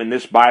time in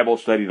this Bible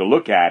study to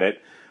look at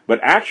it, but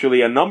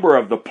actually a number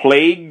of the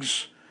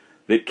plagues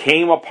that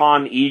came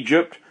upon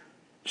Egypt,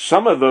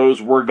 some of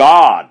those were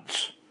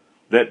gods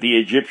that the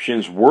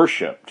Egyptians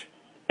worshipped.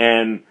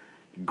 And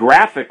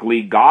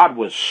graphically, God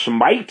was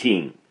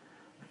smiting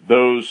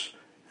those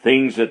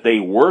things that they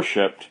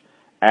worshipped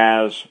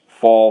as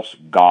false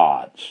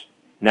gods.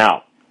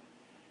 Now,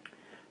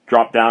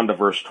 drop down to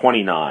verse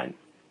 29.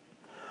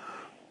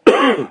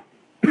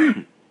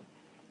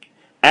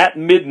 At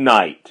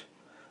midnight,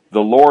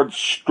 the Lord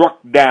struck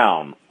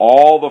down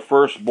all the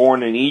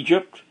firstborn in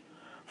Egypt,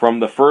 from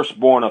the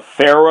firstborn of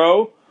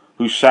Pharaoh,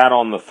 who sat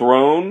on the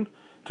throne,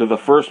 to the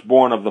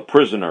firstborn of the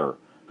prisoner,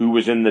 who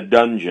was in the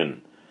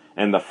dungeon,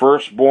 and the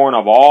firstborn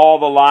of all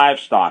the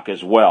livestock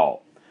as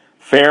well.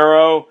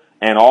 Pharaoh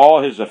and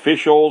all his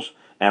officials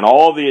and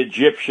all the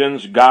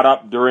Egyptians got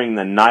up during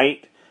the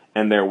night,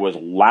 and there was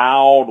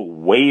loud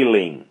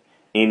wailing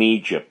in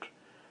Egypt,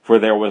 for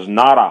there was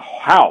not a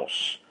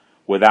house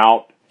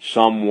without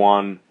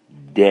someone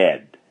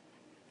dead.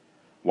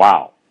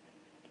 Wow.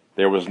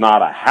 There was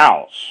not a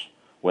house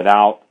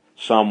without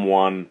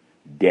someone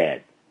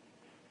dead.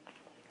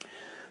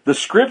 The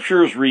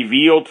scriptures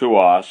reveal to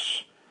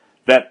us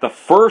that the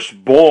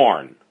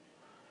firstborn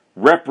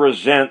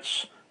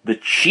represents the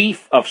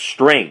chief of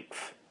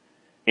strength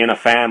in a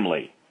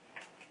family.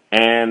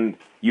 And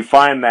you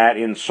find that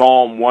in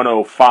Psalm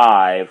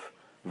 105,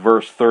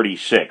 verse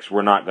 36.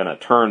 We're not going to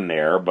turn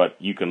there, but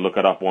you can look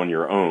it up on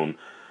your own.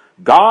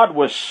 God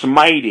was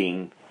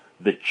smiting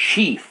the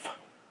chief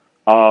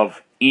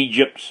of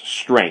Egypt's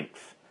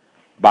strength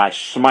by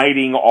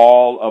smiting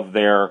all of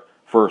their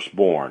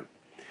firstborn.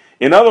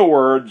 In other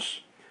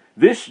words,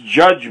 this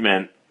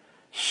judgment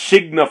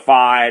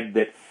signified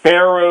that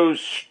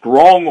Pharaoh's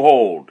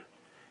stronghold,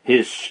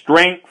 his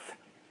strength,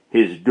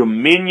 his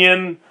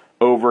dominion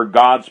over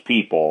God's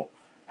people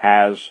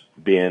has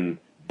been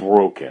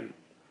broken.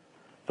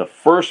 The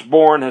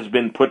firstborn has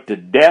been put to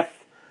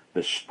death.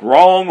 The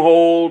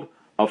stronghold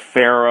of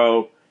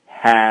Pharaoh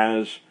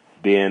has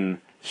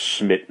been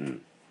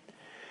smitten.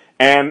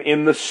 And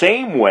in the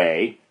same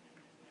way,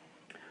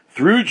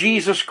 through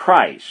Jesus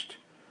Christ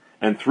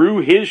and through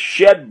his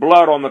shed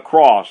blood on the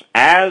cross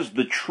as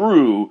the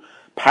true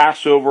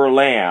Passover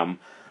lamb,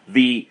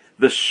 the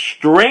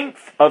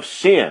strength of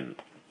sin,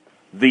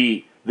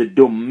 the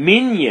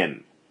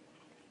dominion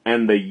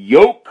and the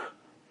yoke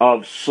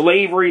of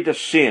slavery to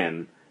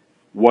sin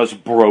was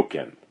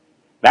broken.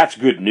 That's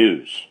good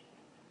news.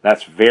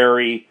 That's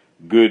very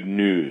good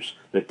news,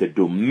 that the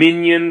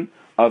dominion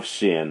of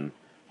sin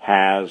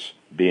has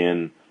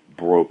been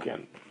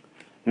broken.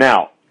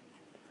 Now,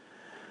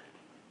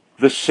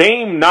 the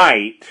same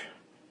night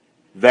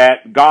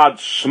that God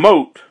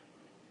smote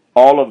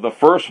all of the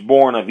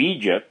firstborn of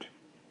Egypt,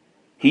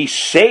 he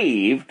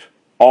saved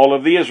all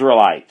of the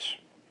Israelites.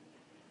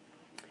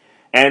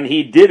 And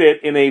he did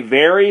it in a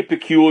very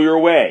peculiar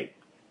way.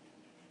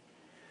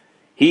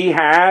 He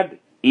had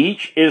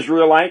each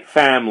Israelite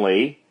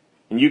family,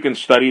 and you can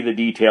study the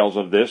details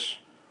of this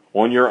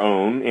on your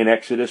own in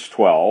Exodus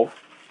 12.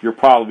 You're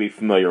probably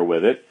familiar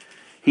with it.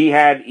 He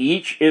had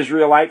each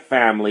Israelite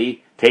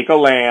family take a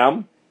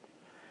lamb,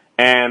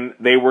 and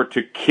they were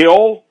to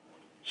kill,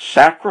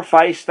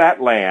 sacrifice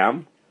that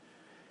lamb,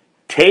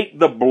 take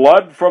the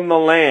blood from the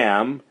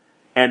lamb,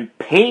 and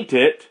paint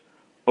it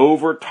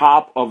over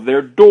top of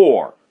their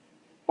door.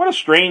 What a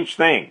strange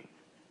thing.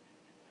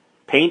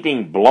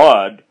 Painting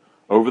blood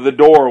over the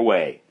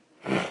doorway.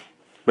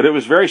 But it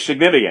was very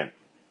significant,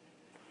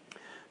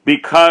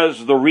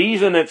 because the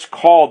reason it's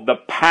called the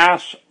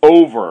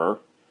Passover,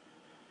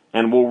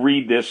 and we'll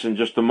read this in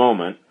just a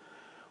moment,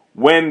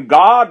 when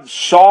God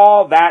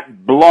saw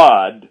that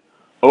blood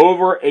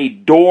over a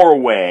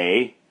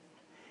doorway,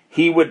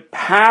 he would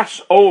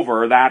pass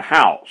over that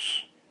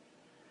house.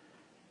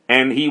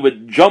 And he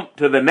would jump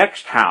to the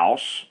next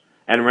house.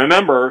 And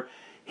remember,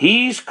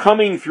 he's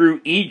coming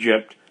through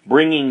Egypt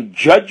bringing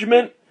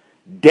judgment,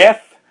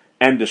 death,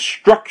 and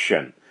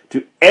destruction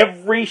to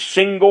every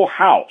single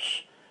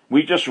house.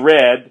 We just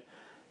read,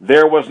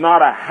 there was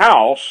not a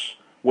house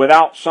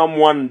without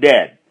someone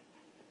dead.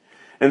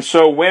 And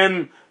so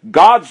when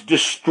God's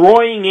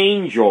destroying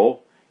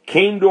angel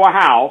came to a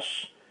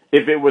house,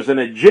 if it was an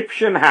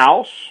Egyptian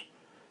house,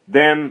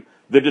 then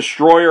the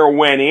destroyer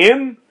went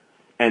in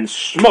and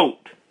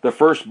smote the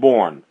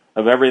firstborn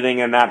of everything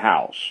in that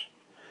house.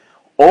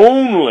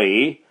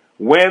 Only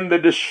when the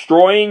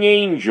destroying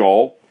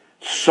angel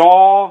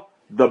saw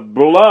the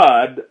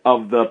blood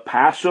of the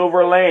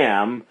Passover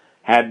lamb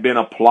had been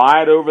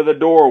applied over the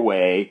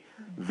doorway,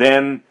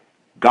 then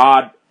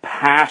God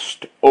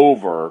passed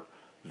over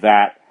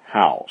that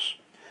house.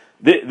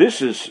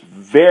 This is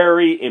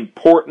very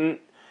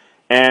important,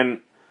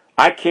 and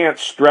I can't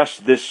stress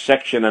this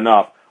section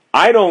enough.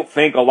 I don't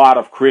think a lot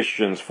of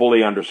Christians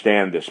fully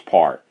understand this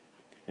part,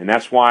 and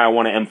that's why I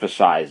want to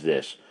emphasize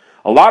this.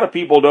 A lot of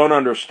people don't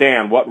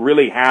understand what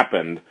really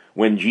happened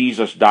when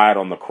Jesus died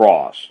on the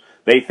cross.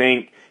 They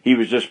think he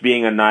was just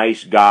being a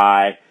nice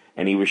guy,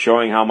 and he was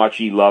showing how much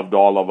he loved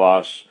all of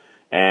us,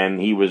 and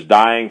he was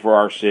dying for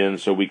our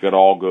sins so we could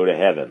all go to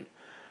heaven.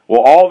 Well,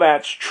 all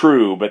that's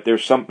true, but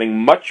there's something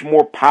much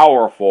more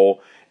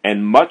powerful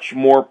and much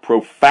more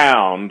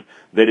profound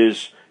that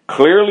is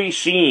clearly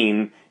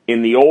seen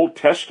in the Old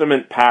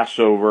Testament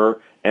Passover,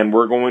 and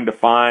we're going to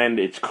find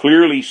it's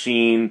clearly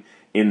seen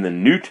in the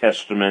New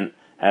Testament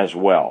as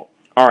well.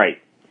 All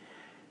right,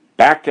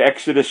 back to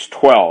Exodus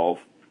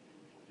 12,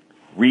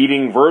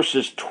 reading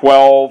verses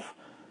 12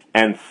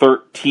 and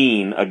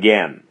 13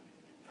 again.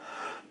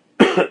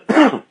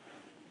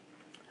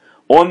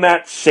 On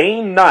that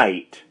same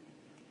night,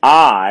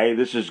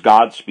 this is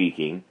God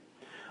speaking,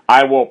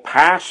 I will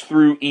pass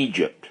through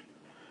Egypt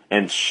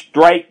and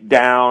strike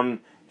down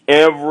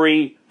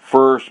every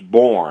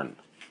firstborn,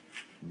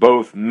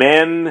 both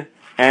men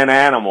and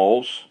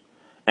animals,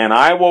 and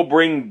I will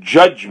bring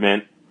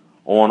judgment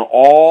on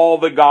all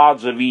the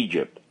gods of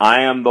Egypt. I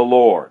am the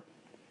Lord.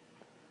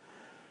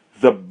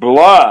 The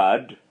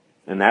blood,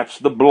 and that's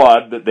the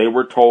blood that they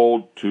were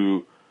told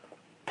to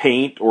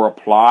paint or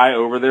apply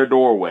over their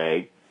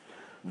doorway,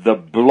 the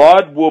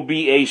blood will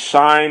be a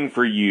sign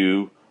for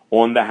you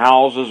on the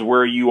houses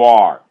where you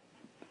are.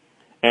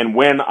 And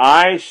when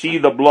I see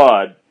the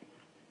blood,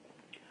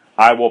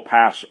 I will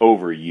pass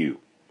over you.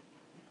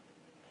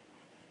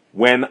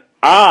 When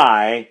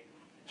I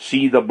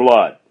see the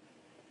blood,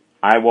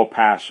 I will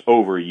pass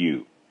over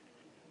you.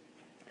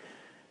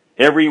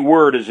 Every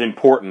word is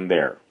important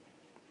there.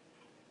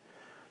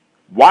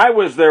 Why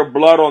was there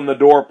blood on the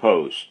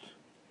doorpost?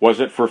 Was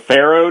it for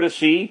Pharaoh to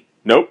see?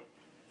 Nope.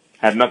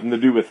 Had nothing to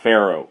do with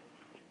Pharaoh.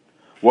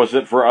 Was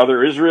it for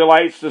other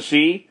Israelites to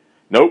see?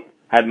 Nope.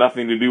 Had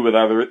nothing to do with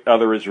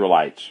other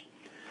Israelites.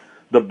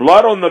 The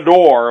blood on the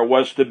door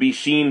was to be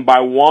seen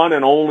by one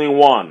and only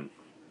one.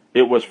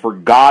 It was for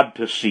God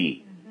to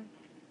see.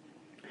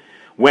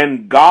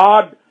 When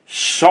God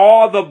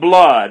saw the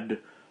blood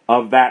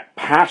of that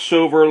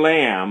Passover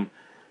lamb,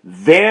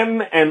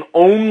 then and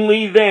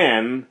only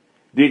then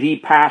did he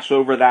pass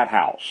over that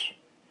house.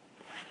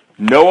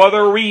 No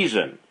other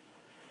reason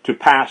to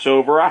pass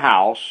over a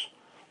house,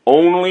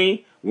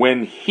 only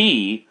when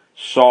he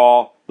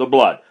saw the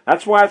blood.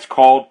 That's why it's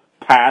called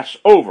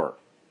Passover.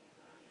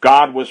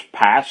 God was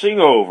passing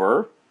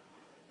over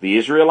the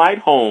Israelite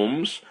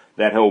homes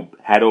that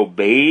had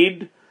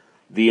obeyed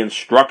the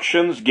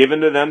instructions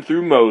given to them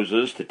through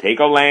Moses to take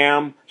a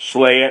lamb,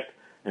 slay it,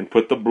 and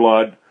put the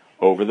blood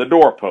over the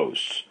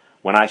doorposts.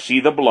 When I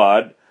see the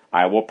blood,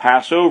 I will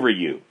pass over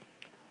you.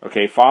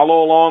 Okay,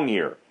 follow along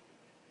here.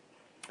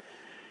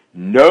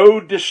 No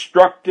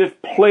destructive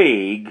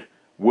plague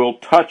will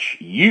touch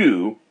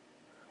you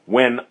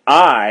when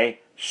I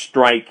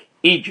strike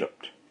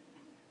Egypt.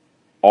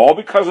 All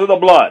because of the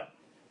blood.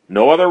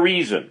 No other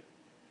reason.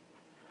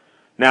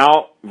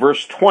 Now,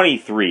 verse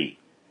 23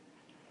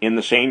 in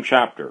the same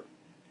chapter.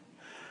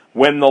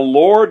 When the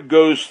Lord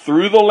goes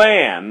through the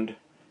land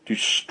to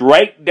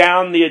strike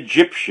down the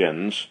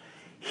Egyptians,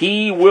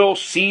 he will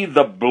see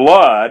the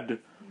blood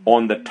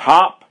on the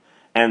top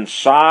and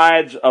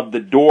sides of the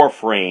door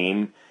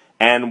frame,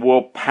 and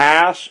will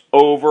pass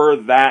over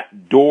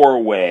that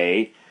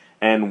doorway,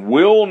 and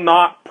will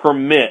not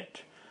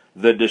permit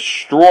the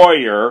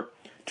destroyer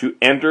to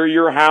enter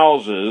your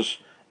houses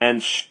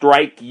and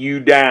strike you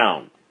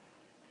down.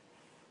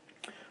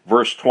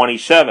 Verse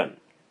 27.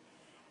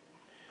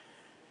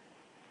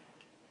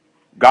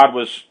 God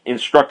was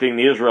instructing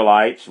the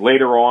Israelites,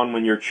 later on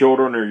when your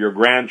children or your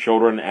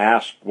grandchildren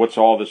ask, what's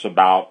all this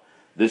about?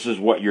 This is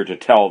what you're to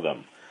tell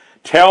them.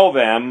 Tell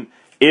them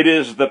it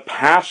is the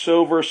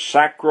Passover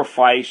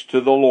sacrifice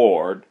to the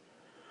Lord,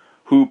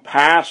 who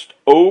passed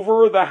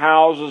over the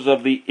houses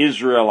of the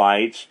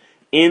Israelites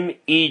in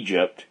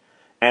Egypt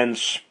and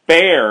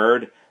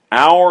spared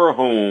our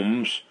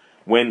homes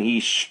when he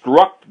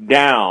struck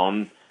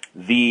down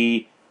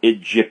the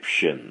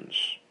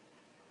Egyptians.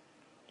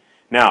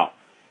 Now,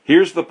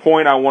 here's the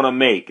point I want to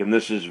make, and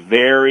this is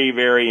very,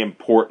 very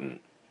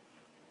important.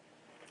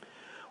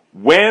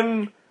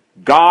 When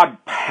God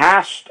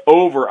passed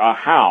over a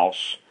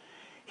house,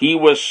 he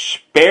was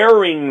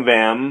sparing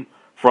them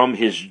from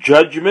his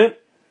judgment,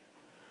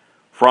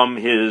 from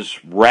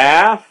his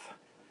wrath,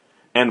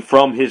 and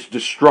from his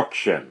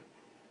destruction.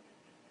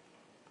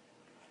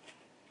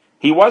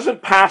 He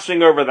wasn't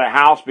passing over the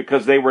house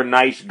because they were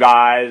nice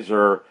guys,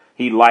 or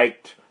he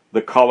liked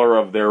the color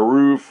of their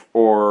roof,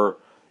 or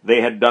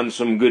they had done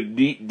some good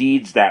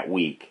deeds that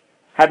week.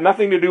 Had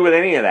nothing to do with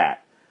any of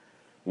that.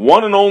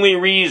 One and only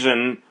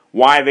reason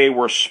why they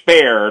were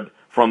spared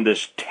from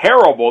this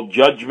terrible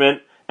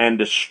judgment and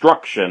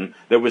destruction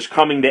that was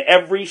coming to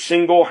every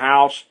single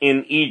house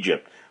in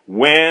Egypt.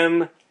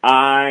 When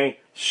I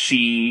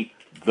see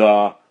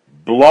the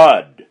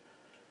blood,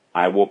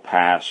 I will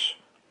pass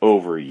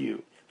over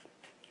you.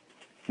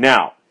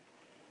 Now,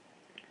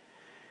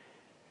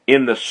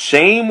 in the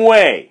same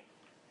way,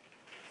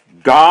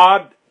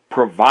 God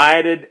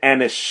provided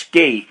an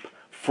escape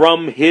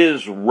from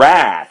his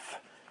wrath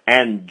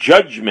and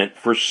judgment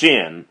for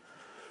sin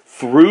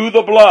through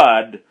the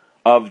blood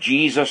of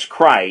Jesus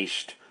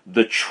Christ,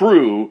 the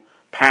true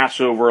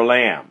Passover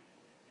Lamb.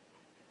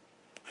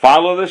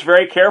 Follow this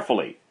very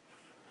carefully.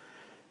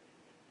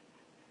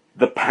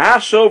 The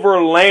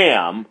Passover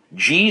Lamb,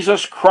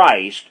 Jesus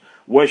Christ,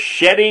 was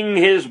shedding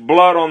his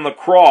blood on the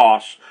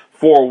cross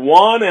for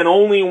one and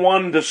only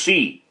one to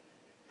see.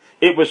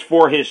 It was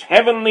for his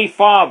heavenly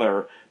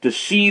Father to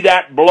see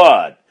that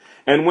blood.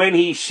 And when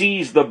he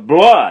sees the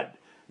blood,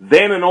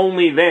 then and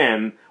only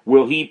then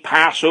will he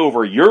pass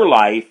over your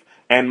life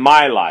and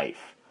my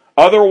life.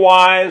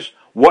 Otherwise,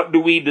 what do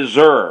we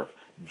deserve?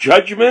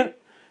 Judgment,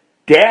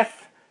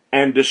 death,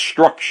 and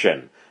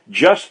destruction.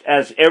 Just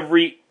as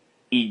every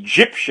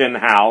Egyptian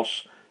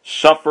house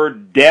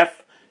suffered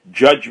death,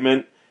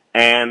 judgment,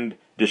 and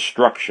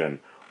destruction.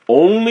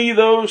 Only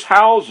those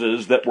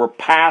houses that were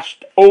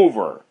passed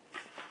over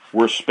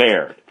were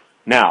spared.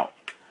 Now,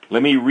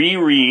 let me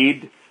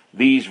reread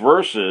these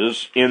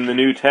verses in the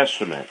New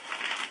Testament.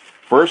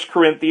 1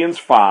 Corinthians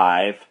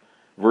 5,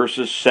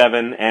 verses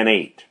 7 and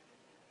 8.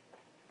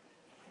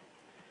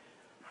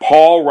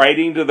 Paul,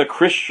 writing to the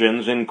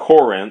Christians in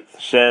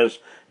Corinth, says,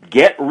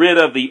 "Get rid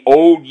of the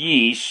old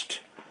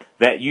yeast,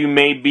 that you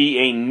may be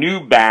a new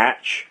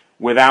batch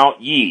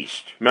without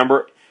yeast."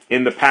 Remember,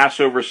 in the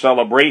Passover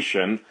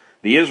celebration,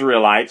 the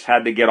Israelites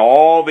had to get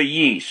all the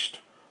yeast,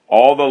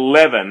 all the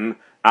leaven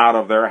out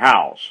of their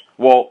house.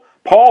 Well,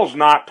 Paul's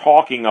not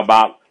talking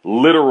about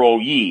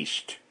literal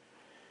yeast.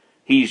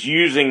 He's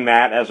using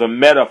that as a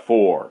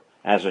metaphor,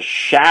 as a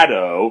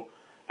shadow,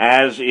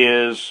 as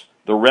is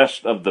the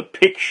rest of the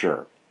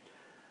picture.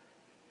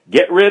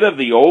 Get rid of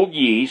the old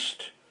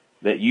yeast,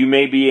 that you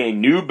may be a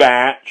new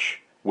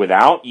batch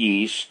without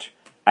yeast,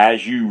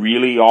 as you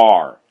really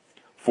are.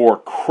 For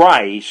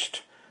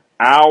Christ,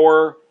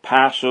 our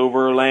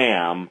Passover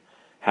Lamb,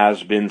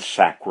 has been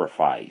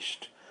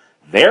sacrificed.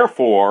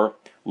 Therefore,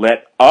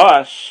 let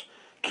us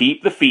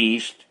keep the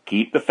feast,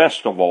 keep the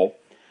festival,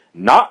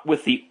 not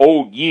with the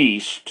old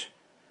yeast,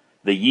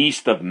 the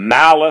yeast of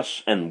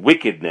malice and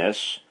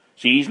wickedness.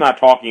 See, he's not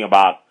talking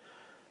about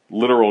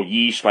literal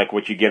yeast like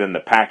what you get in the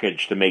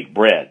package to make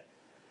bread.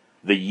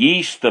 The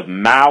yeast of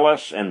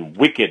malice and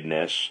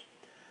wickedness,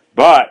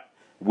 but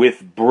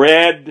with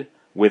bread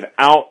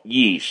without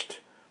yeast,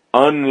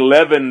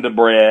 unleavened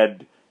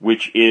bread,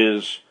 which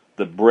is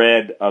the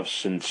bread of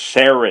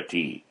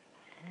sincerity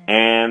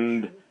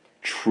and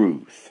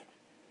truth.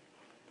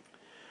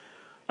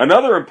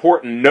 Another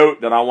important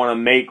note that I want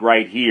to make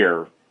right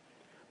here,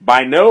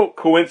 by no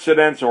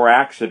coincidence or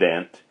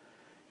accident,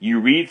 you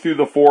read through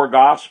the four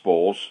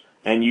Gospels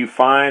and you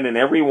find in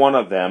every one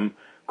of them,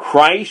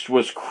 Christ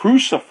was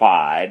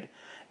crucified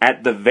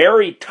at the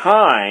very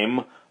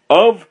time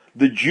of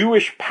the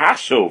Jewish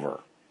Passover,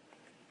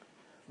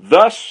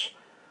 thus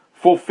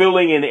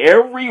fulfilling in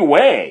every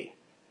way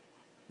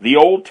the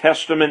Old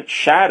Testament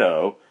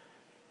shadow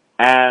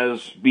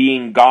as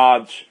being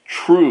God's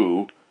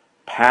true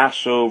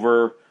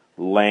Passover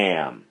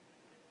Lamb.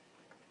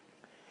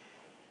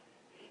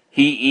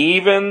 He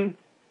even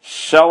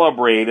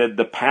celebrated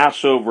the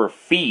Passover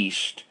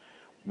feast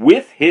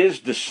with his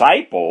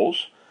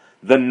disciples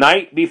the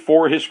night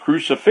before his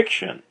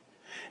crucifixion.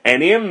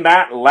 And in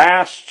that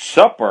Last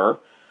Supper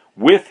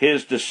with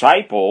his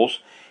disciples,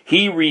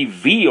 he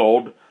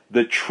revealed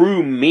the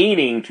true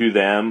meaning to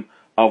them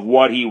of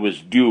what he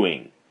was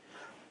doing.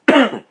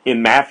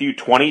 In Matthew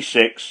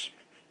 26,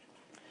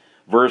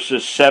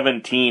 verses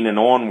 17 and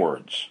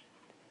onwards,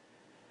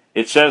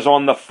 It says,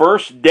 on the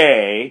first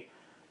day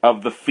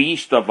of the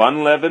Feast of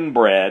Unleavened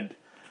Bread,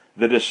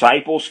 the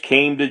disciples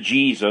came to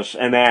Jesus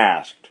and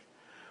asked,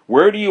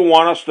 "Where do you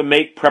want us to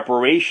make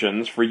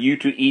preparations for you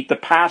to eat the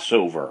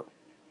Passover?"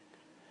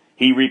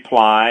 He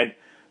replied,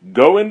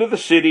 "Go into the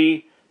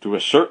city to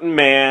a certain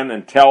man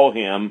and tell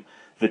him,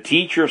 'The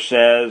teacher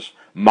says,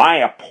 my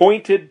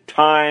appointed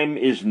time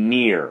is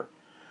near.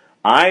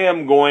 I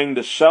am going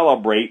to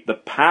celebrate the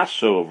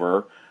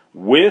Passover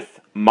with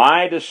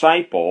my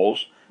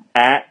disciples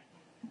at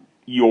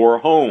your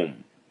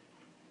home.'"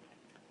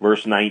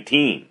 Verse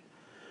 19.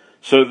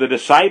 So the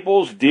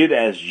disciples did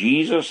as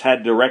Jesus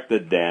had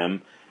directed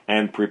them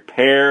and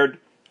prepared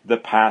the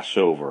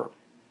Passover.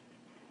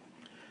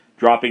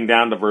 Dropping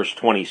down to verse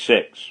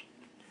 26.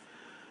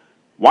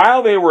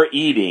 While they were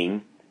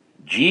eating,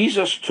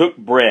 Jesus took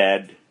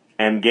bread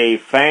and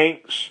gave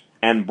thanks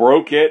and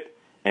broke it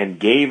and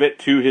gave it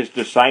to his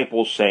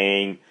disciples,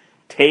 saying,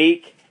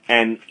 "Take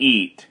and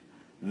eat.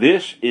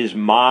 This is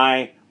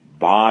my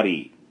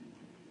body."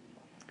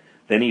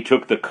 Then he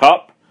took the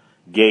cup,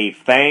 gave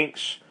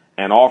thanks,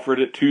 and offered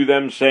it to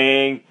them,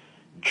 saying,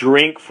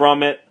 "Drink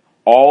from it,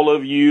 all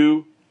of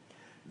you.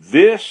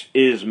 This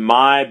is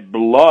my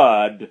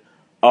blood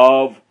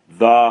of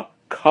the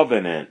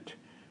covenant,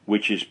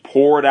 which is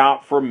poured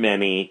out for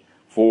many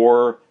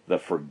for the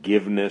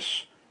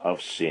forgiveness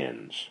of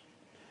sins."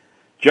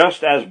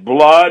 Just as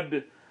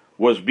blood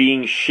was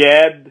being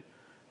shed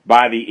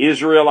by the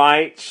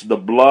Israelites, the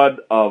blood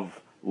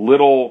of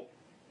little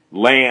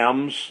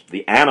lambs,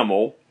 the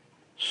animal,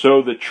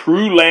 so the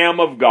true Lamb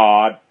of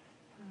God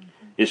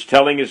is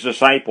telling his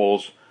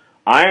disciples,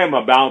 "I am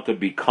about to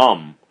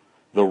become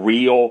the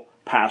real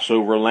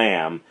Passover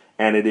lamb,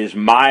 and it is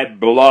my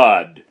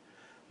blood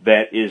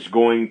that is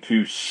going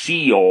to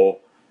seal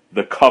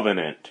the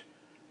covenant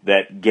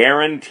that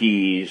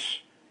guarantees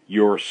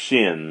your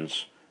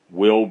sins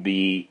will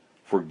be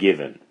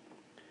forgiven."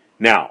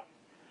 Now,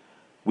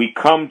 we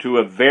come to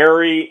a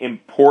very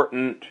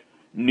important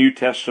New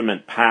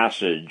Testament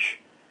passage,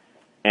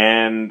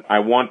 and I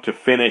want to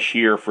finish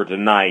here for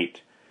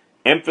tonight,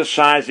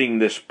 emphasizing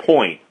this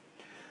point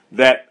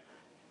that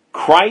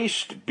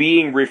Christ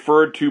being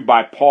referred to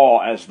by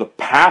Paul as the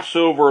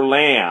Passover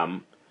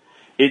Lamb,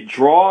 it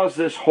draws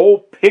this whole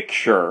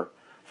picture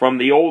from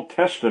the Old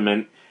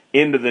Testament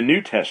into the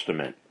New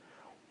Testament.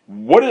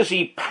 What is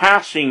he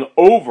passing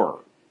over?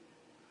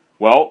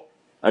 Well,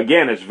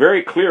 again, it's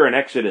very clear in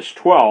Exodus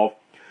 12,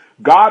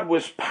 God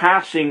was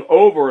passing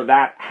over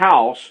that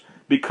house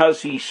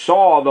because he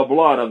saw the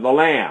blood of the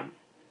lamb.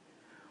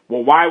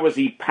 Well, why was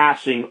he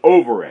passing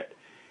over it?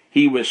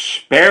 He was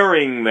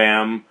sparing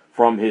them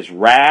from his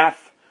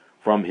wrath,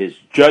 from his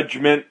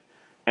judgment,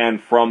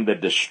 and from the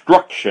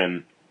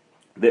destruction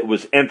that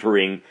was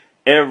entering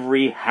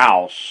every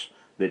house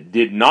that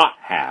did not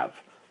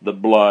have the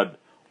blood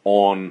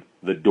on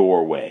the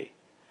doorway.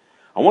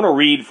 I want to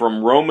read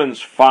from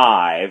Romans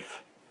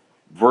 5,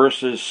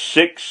 verses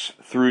 6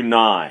 through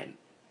 9.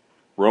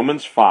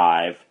 Romans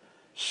 5,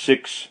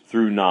 6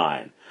 through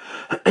 9.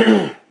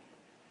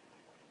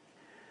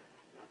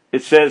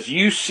 It says,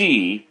 "You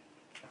see,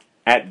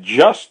 at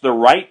just the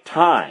right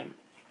time,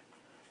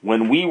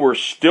 when we were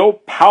still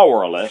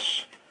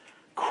powerless,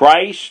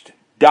 Christ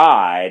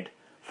died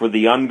for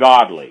the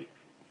ungodly.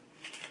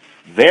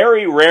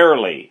 Very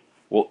rarely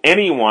will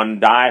anyone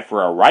die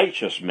for a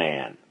righteous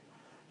man,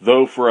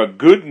 though for a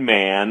good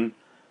man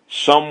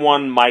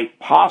someone might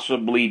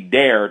possibly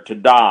dare to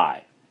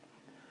die.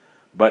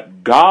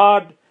 But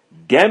God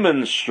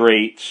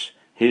demonstrates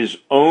his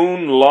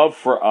own love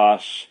for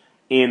us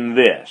in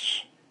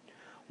this: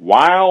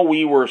 while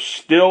we were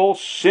still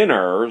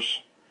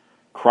sinners,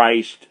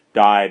 Christ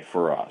died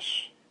for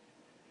us."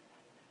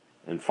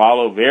 And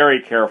follow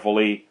very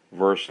carefully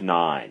verse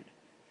 9.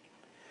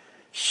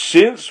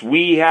 "Since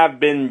we have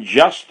been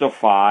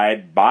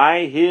justified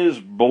by his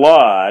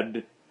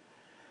blood,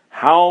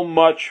 how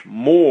much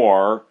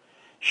more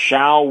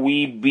shall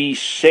we be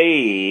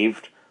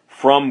saved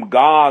from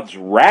God's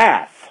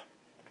wrath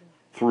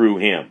through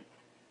him?"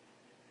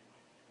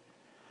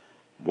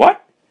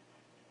 What?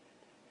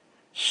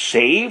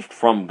 Saved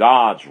from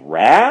God's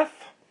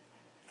wrath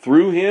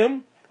through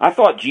him? I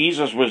thought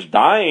Jesus was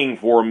dying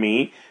for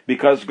me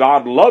because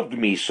God loved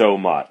me so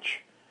much.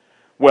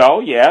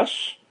 Well,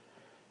 yes,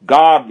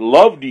 God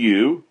loved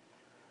you,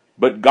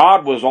 but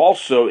God was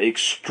also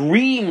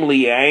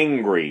extremely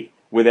angry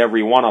with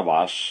every one of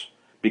us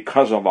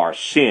because of our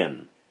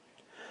sin.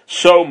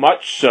 So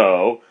much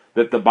so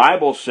that the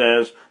Bible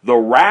says the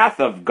wrath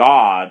of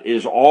God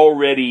is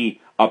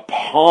already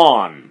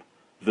upon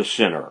the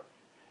sinner.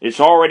 It's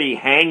already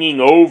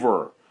hanging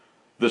over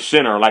the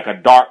sinner like a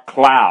dark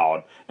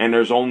cloud, and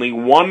there's only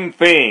one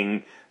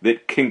thing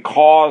that can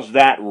cause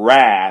that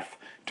wrath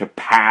to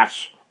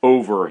pass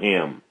over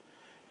him.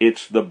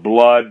 It's the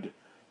blood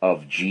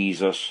of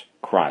Jesus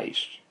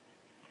Christ.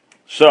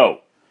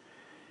 So,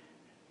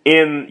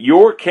 in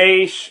your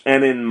case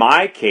and in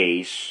my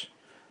case,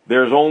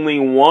 there's only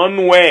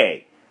one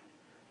way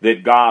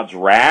that God's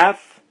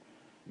wrath,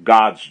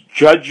 God's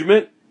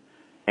judgment,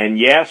 And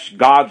yes,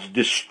 God's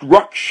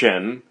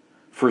destruction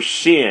for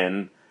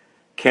sin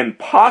can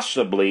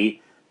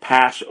possibly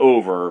pass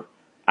over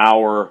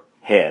our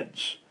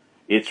heads.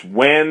 It's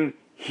when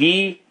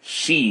He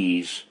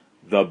sees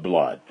the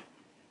blood.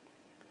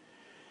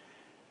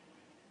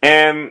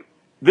 And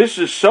this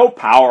is so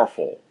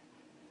powerful,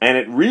 and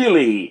it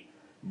really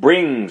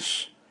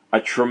brings a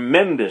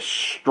tremendous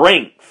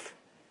strength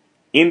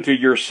into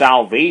your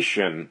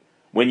salvation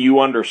when you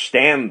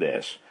understand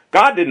this.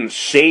 God didn't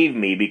save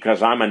me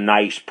because I'm a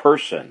nice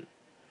person.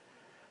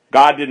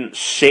 God didn't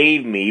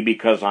save me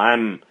because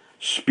I'm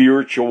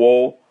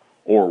spiritual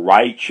or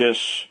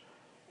righteous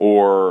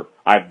or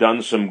I've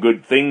done some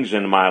good things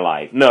in my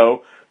life.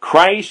 No,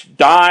 Christ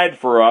died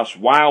for us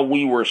while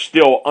we were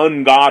still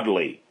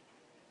ungodly.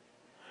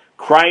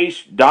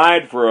 Christ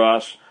died for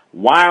us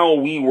while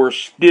we were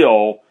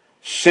still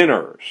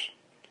sinners.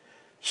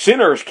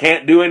 Sinners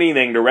can't do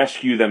anything to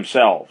rescue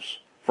themselves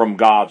from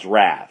God's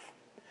wrath.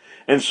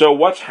 And so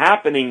what's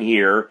happening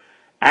here,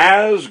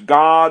 as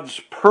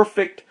God's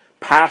perfect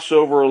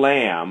Passover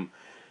lamb,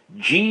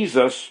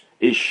 Jesus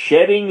is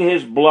shedding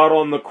His blood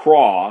on the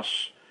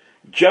cross,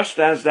 just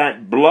as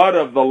that blood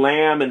of the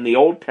lamb in the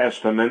Old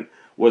Testament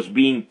was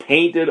being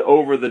painted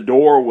over the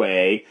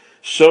doorway,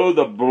 so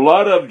the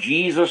blood of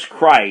Jesus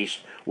Christ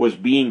was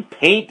being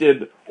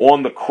painted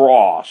on the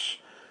cross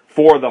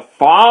for the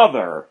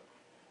Father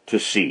to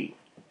see.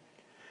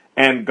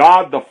 And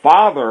God the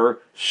Father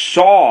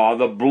saw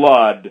the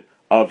blood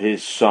of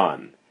His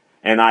Son.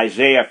 And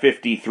Isaiah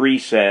 53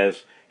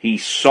 says, He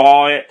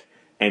saw it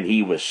and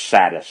He was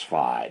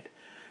satisfied.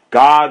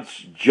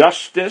 God's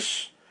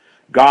justice,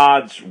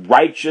 God's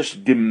righteous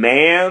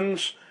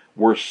demands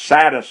were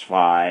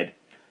satisfied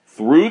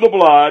through the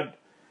blood,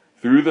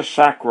 through the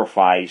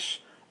sacrifice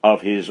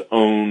of His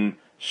own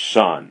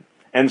Son.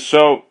 And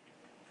so,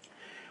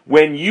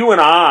 when you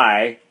and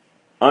I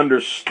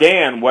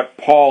understand what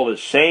Paul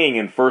is saying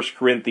in 1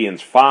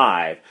 Corinthians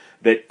 5,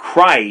 that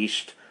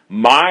Christ,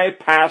 my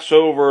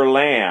Passover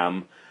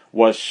lamb,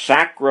 was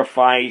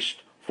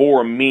sacrificed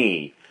for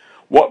me,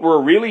 what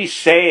we're really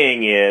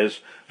saying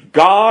is,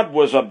 God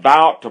was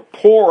about to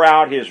pour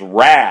out His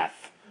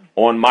wrath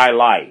on my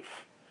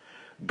life.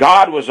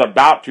 God was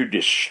about to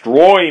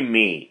destroy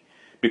me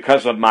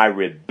because of my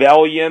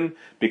rebellion,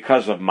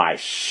 because of my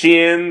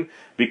sin,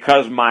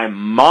 because my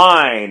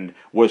mind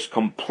was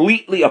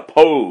completely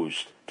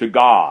opposed to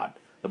God.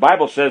 The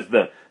Bible says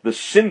the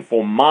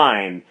sinful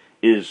mind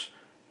is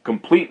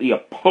completely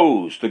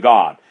opposed to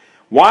God.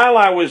 While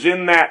I was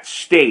in that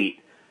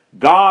state,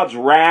 God's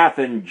wrath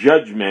and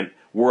judgment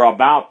were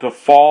about to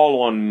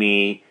fall on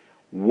me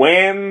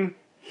when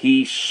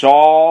He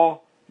saw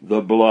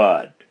the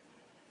blood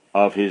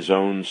of His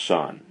own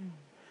Son.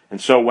 And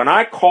so when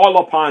I call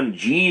upon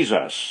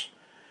Jesus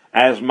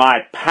as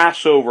my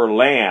Passover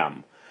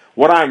lamb,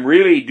 what I'm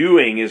really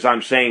doing is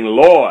I'm saying,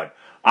 Lord,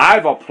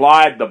 I've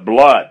applied the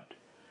blood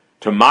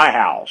to my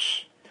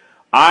house.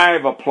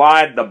 I've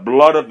applied the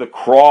blood of the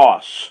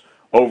cross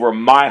over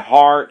my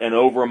heart and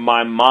over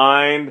my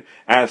mind.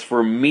 As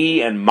for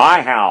me and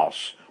my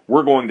house,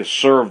 we're going to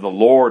serve the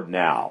Lord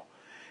now.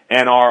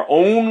 And our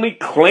only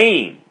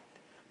claim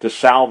to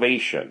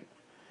salvation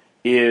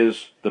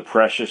is the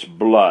precious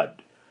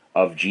blood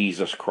of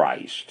Jesus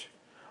Christ.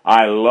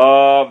 I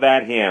love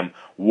that hymn.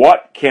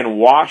 What can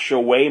wash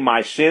away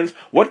my sins?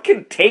 What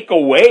can take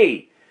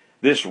away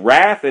this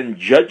wrath and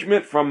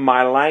judgment from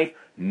my life?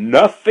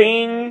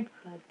 Nothing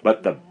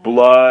but the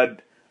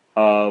blood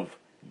of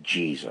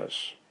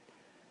Jesus.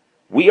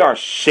 We are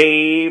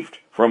saved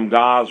from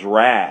God's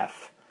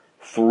wrath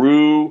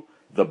through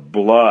the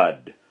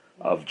blood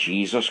of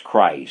Jesus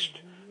Christ,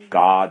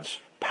 God's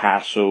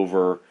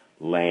Passover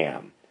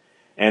lamb.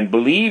 And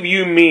believe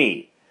you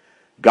me,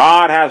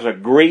 God has a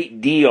great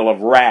deal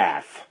of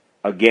wrath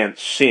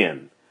against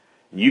sin.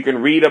 You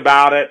can read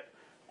about it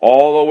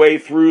all the way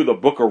through the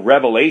book of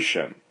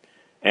Revelation.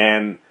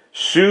 And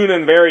soon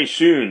and very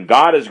soon,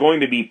 God is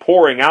going to be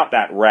pouring out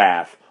that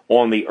wrath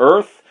on the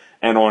earth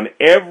and on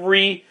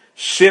every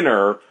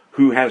sinner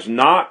who has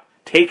not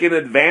taken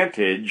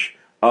advantage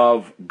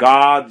of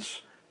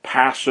God's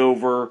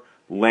Passover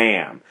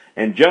lamb.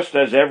 And just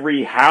as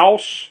every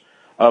house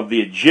of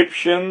the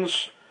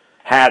Egyptians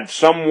had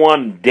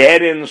someone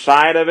dead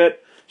inside of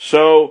it,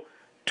 so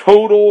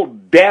total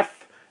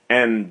death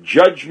and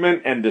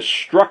judgment and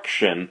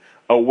destruction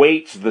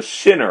awaits the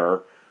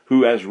sinner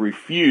who has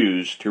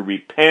refused to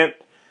repent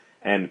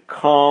and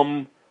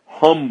come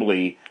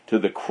humbly to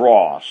the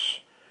cross,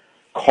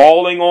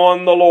 calling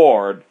on the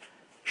Lord,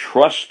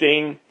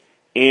 trusting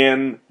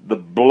in the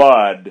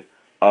blood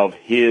of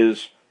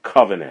His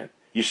covenant.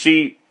 You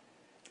see,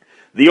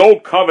 the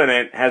old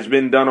covenant has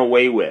been done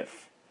away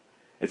with.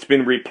 It's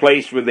been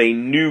replaced with a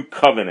new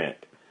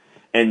covenant.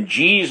 And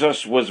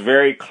Jesus was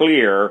very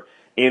clear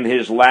in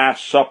His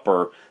Last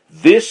Supper,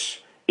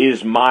 this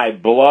is my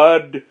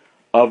blood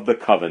of the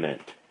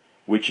covenant,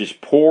 which is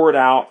poured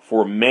out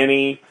for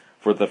many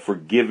for the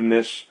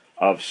forgiveness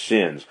of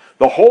sins.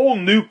 The whole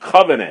new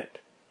covenant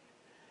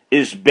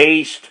is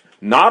based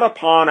not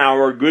upon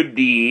our good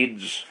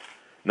deeds,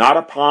 not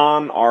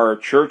upon our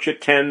church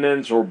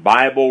attendance or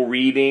Bible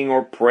reading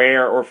or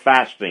prayer or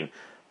fasting.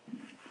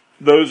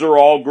 Those are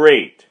all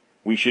great.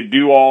 We should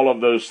do all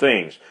of those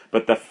things.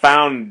 But the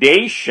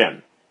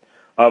foundation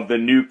of the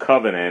new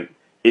covenant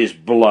is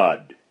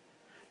blood.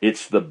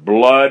 It's the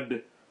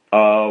blood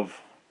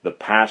of the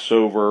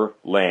Passover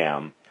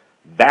lamb.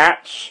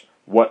 That's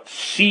what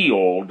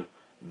sealed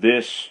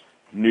this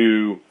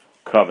new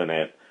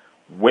covenant.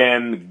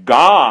 When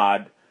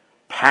God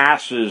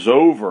passes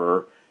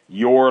over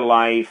your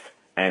life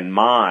and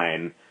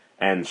mine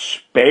and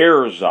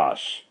spares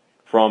us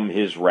from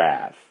his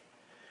wrath.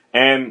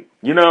 And,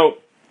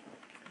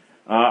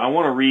 I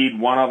want to read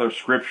one other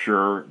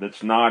scripture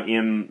that's not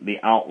in the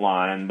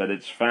outline, but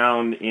it's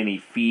found in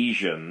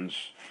Ephesians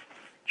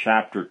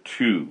chapter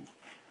 2.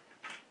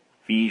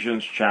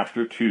 Ephesians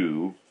chapter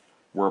 2,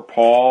 where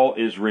Paul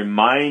is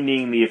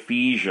reminding the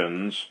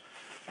Ephesians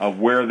of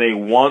where they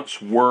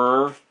once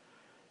were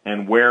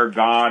and where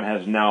God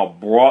has now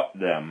brought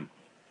them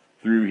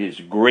through his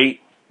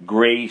great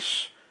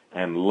grace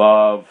and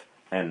love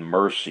and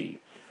mercy.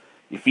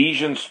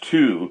 Ephesians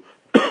 2,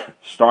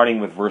 starting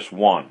with verse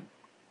 1.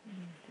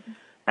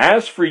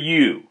 As for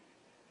you,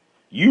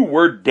 you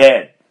were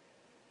dead.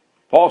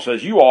 Paul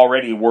says you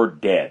already were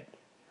dead.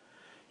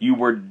 You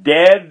were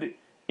dead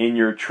in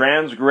your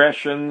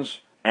transgressions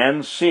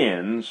and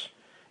sins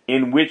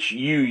in which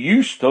you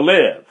used to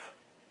live.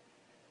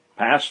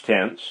 Past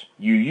tense,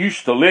 you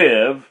used to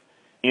live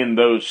in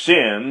those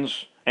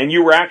sins, and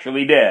you were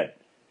actually dead.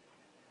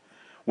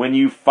 When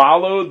you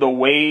followed the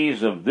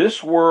ways of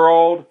this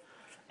world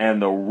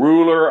and the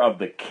ruler of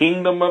the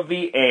kingdom of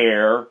the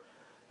air,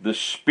 the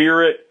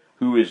spirit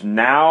who is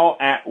now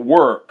at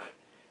work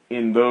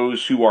in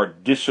those who are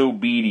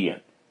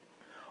disobedient.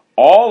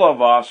 All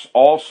of us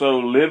also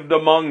lived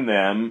among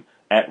them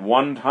at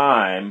one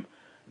time,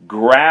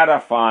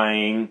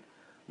 gratifying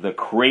the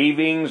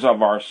cravings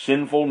of our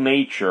sinful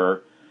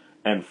nature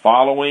and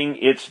following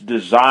its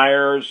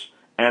desires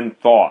and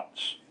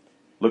thoughts.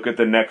 Look at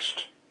the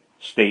next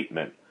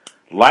statement.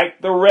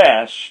 Like the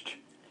rest,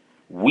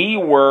 we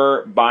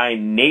were by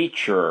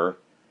nature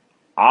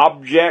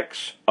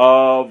objects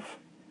of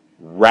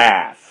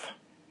wrath.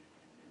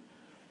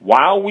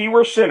 While we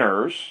were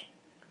sinners,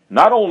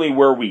 not only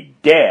were we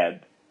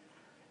dead,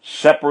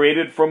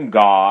 separated from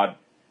God,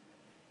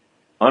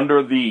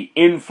 under the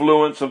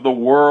influence of the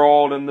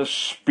world and the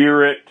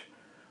spirit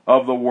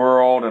of the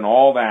world and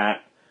all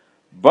that,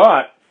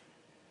 but,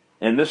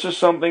 and this is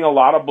something a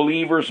lot of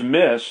believers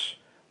miss,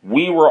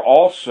 we were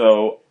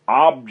also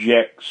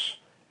objects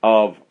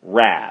of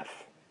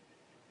wrath.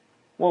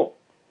 Well,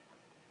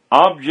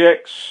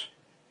 objects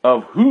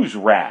of whose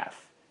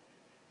wrath?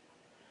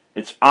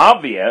 It's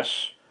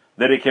obvious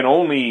that it can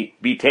only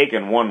be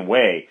taken one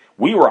way.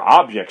 We were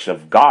objects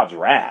of God's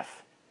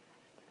wrath.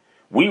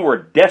 We were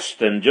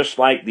destined, just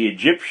like the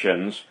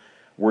Egyptians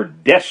were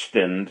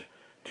destined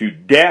to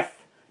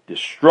death,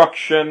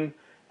 destruction,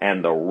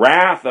 and the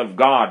wrath of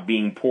God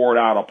being poured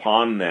out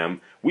upon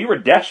them. We were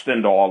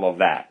destined to all of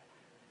that.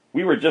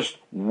 We were just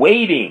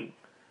waiting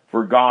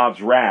for God's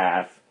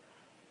wrath.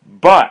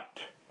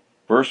 But,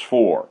 verse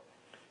 4,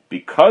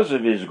 because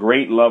of his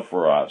great love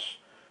for us,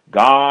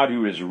 God,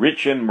 who is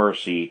rich in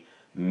mercy,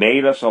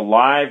 made us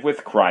alive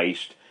with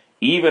Christ,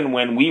 even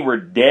when we were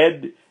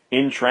dead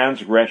in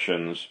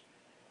transgressions.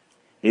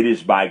 It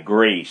is by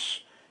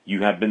grace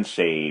you have been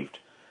saved,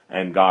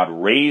 and God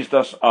raised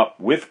us up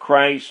with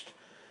Christ,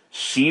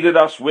 seated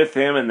us with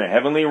him in the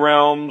heavenly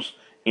realms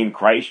in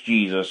Christ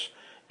Jesus,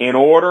 in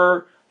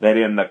order that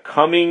in the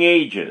coming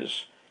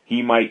ages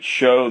he might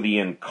show the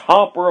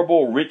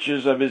incomparable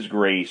riches of his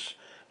grace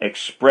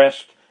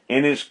expressed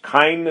in his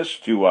kindness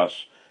to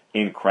us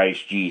in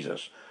Christ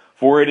Jesus.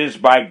 For it is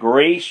by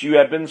grace you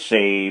have been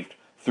saved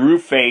through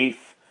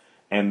faith,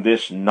 and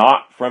this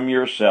not from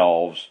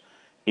yourselves.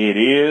 It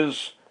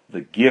is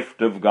the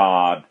gift of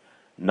God,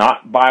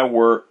 not by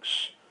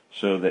works,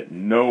 so that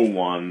no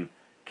one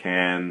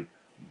can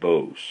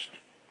boast.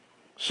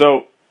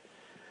 So,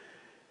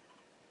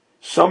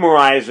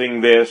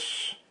 summarizing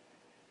this,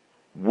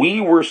 we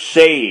were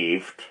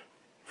saved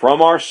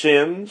from our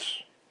sins.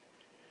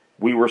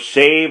 We were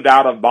saved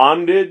out of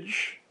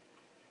bondage.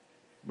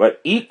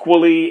 But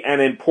equally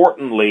and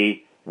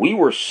importantly, we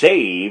were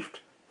saved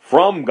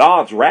from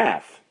God's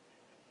wrath.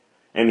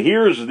 And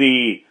here's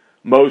the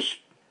most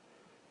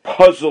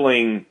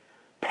puzzling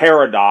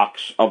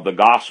paradox of the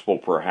gospel,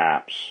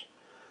 perhaps.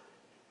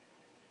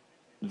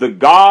 The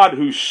God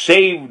who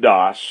saved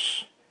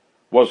us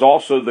was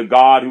also the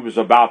God who was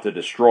about to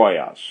destroy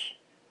us.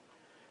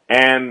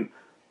 And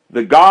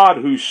the God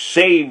who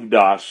saved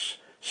us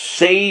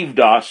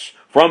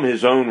from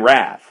his own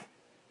wrath.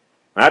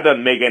 That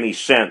doesn't make any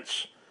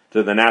sense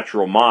to the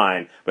natural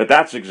mind, but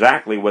that's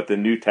exactly what the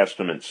New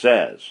Testament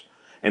says.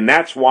 And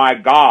that's why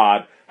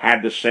God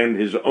had to send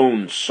his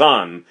own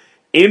Son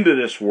into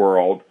this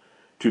world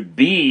to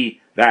be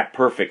that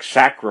perfect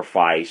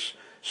sacrifice,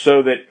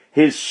 so that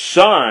his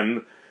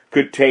Son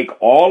could take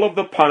all of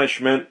the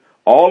punishment,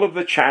 all of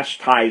the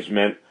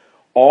chastisement,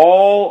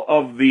 all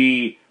of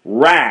the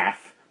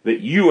wrath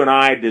that you and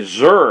I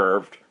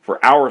deserved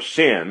for our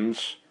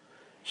sins,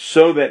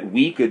 so that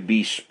we could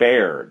be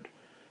spared,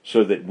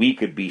 so that we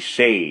could be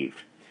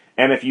saved.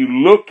 And if you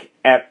look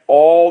at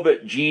all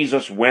that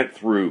Jesus went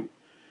through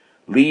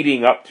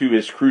leading up to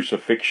his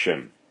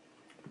crucifixion,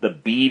 the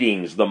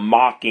beatings, the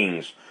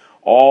mockings,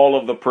 all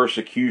of the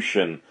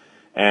persecution,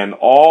 and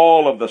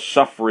all of the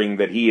suffering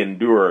that he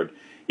endured,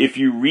 if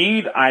you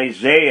read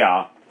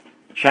Isaiah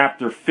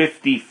chapter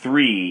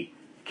 53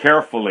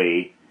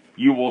 carefully,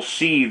 you will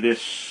see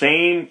this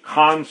same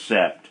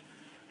concept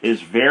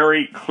is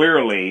very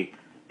clearly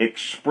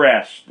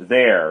expressed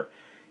there.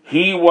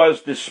 He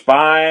was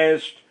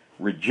despised,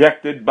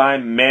 rejected by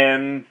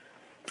men.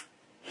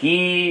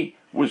 He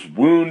was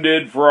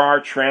wounded for our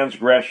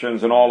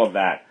transgressions and all of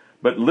that.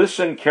 But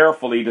listen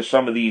carefully to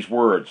some of these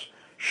words.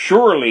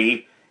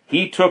 Surely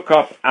he took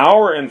up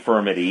our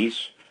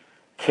infirmities,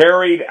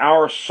 carried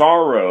our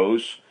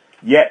sorrows,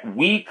 yet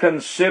we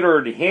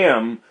considered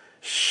him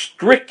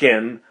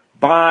stricken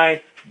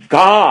by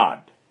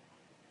God.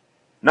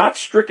 Not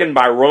stricken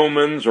by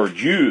Romans or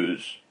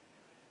Jews,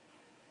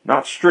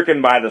 not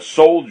stricken by the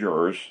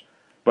soldiers,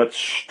 but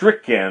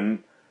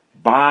stricken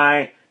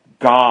by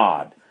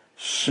God,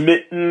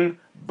 smitten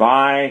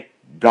by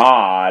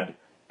God,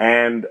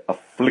 and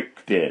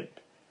afflicted.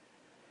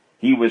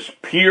 He was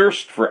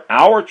pierced for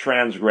our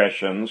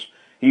transgressions,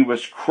 he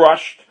was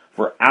crushed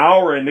for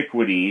our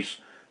iniquities.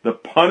 The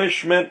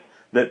punishment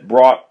that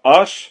brought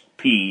us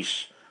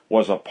peace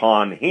was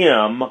upon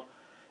him,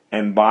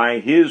 and by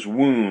his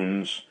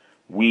wounds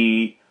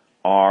we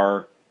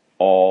are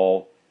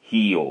all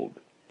healed.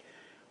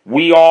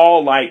 We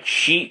all, like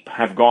sheep,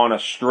 have gone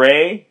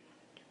astray.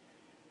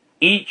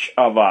 Each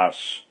of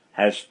us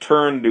has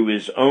turned to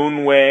his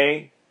own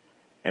way,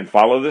 and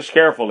follow this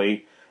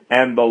carefully,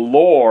 and the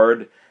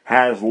Lord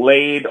has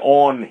laid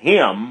on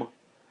him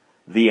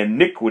the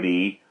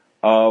iniquity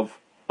of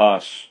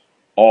us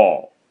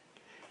all.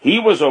 He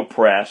was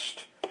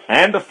oppressed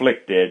and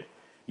afflicted,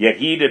 yet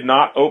he did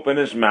not open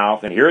his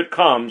mouth, and here it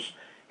comes,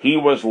 he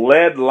was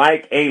led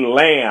like a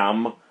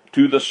lamb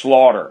to the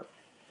slaughter,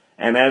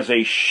 and as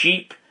a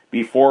sheep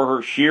before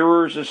her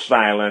shearers is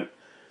silent,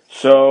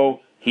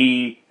 so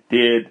he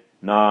did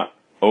not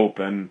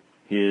open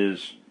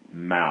his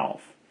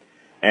mouth.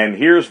 And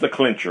here's the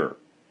clincher.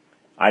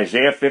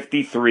 Isaiah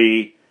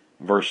 53,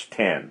 verse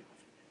 10.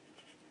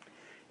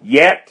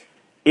 Yet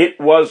it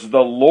was the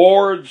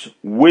Lord's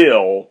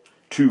will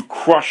to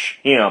crush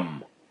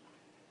him.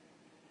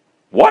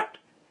 What?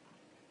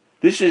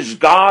 This is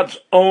God's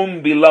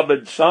own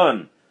beloved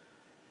Son.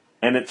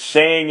 And it's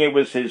saying it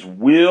was his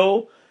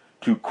will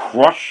to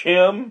crush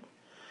him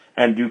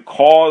and to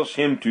cause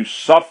him to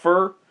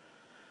suffer.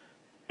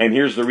 And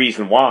here's the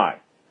reason why.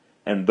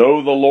 And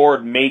though the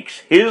Lord makes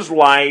his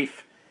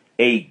life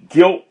a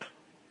guilt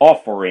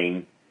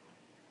offering,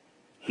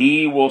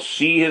 he will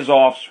see his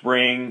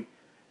offspring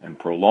and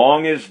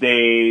prolong his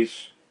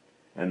days,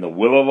 and the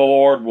will of the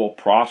Lord will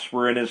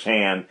prosper in his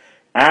hand.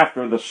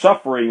 After the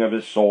suffering of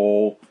his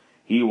soul,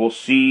 he will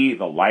see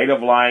the light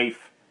of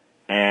life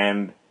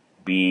and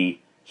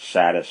be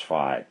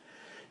satisfied.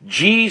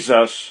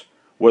 Jesus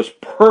was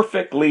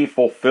perfectly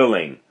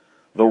fulfilling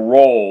the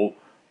role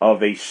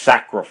of a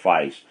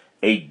sacrifice,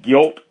 a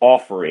guilt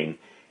offering.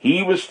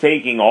 He was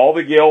taking all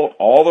the guilt,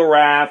 all the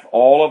wrath,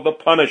 all of the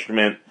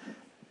punishment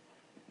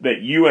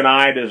that you and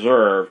I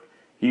deserved.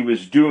 He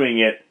was doing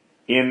it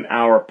in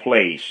our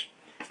place.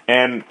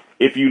 And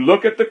if you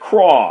look at the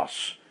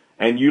cross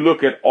and you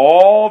look at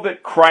all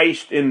that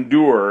Christ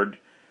endured,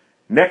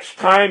 next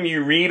time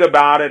you read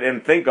about it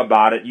and think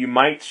about it, you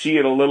might see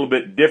it a little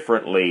bit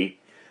differently,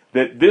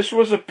 that this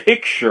was a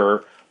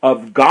picture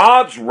of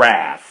God's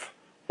wrath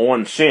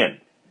on sin.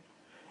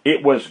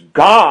 It was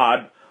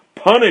God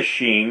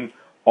punishing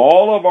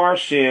all of our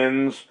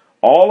sins,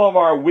 all of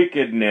our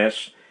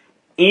wickedness,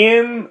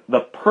 in the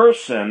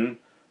person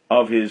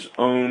of his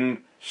own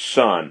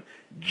Son.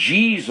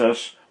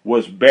 Jesus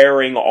was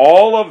bearing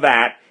all of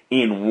that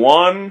in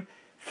one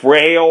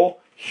frail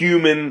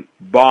human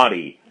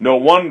body. No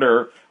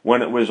wonder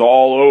when it was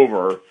all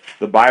over,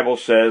 the Bible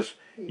says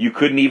you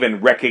couldn't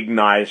even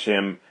recognize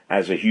him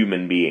as a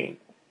human being.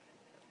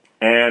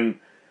 And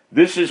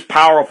this is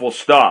powerful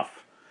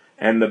stuff.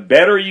 And the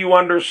better you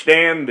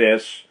understand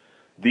this,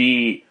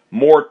 the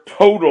more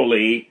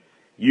totally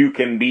you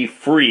can be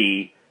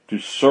free to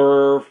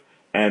serve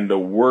and to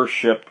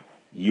worship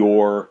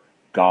your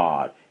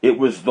God. It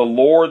was the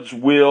Lord's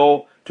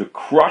will to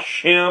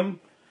crush him,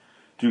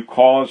 to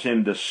cause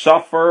him to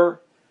suffer,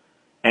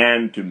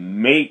 and to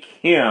make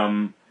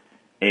him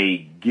a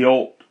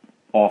guilt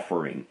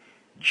offering.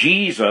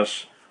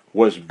 Jesus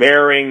was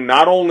bearing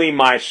not only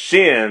my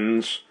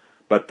sins,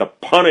 but the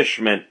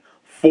punishment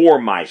for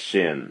my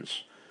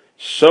sins,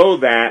 so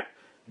that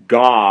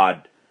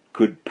God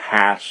could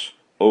pass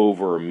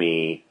over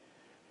me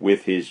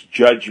with his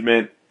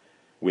judgment,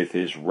 with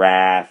his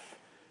wrath,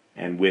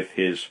 and with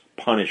his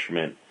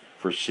punishment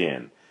for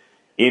sin.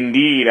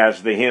 Indeed,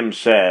 as the hymn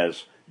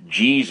says,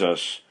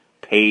 Jesus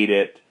paid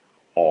it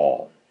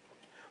all.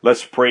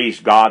 Let's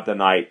praise God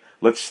tonight.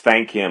 Let's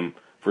thank him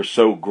for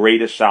so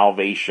great a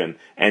salvation.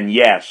 And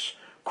yes,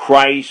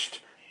 Christ,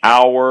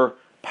 our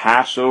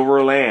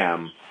Passover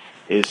lamb,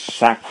 is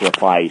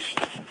sacrificed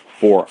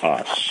for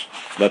us.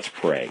 Let's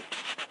pray.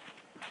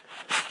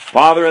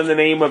 Father, in the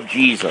name of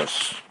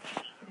Jesus,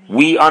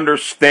 we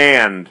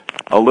understand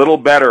a little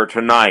better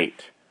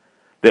tonight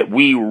that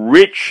we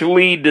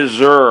richly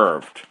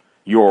deserved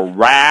your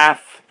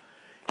wrath,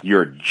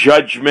 your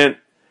judgment,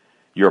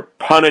 your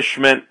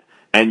punishment,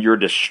 and your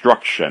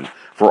destruction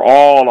for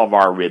all of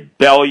our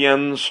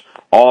rebellions,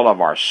 all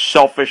of our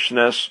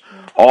selfishness,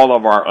 all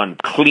of our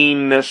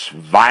uncleanness,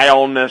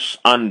 vileness,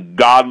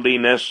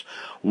 ungodliness,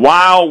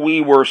 while we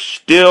were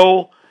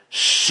still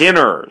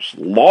sinners,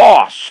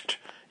 lost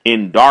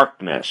in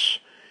darkness.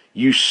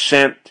 You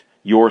sent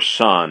your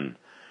Son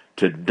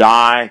to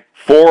die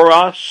for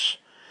us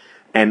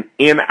and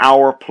in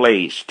our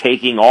place,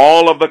 taking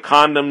all of the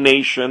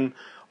condemnation,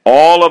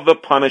 all of the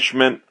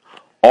punishment,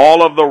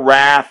 all of the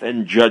wrath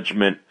and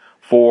judgment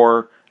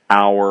for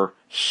our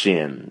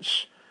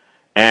sins.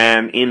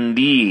 And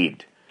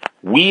indeed,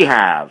 we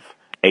have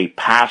a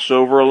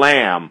Passover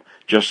lamb,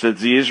 just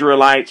as the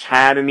Israelites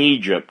had in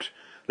Egypt,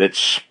 that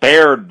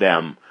spared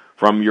them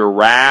from your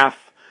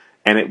wrath,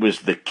 and it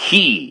was the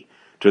key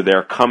to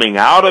their coming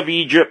out of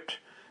Egypt,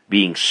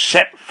 being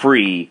set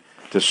free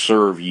to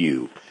serve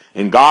you.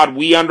 And God,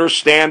 we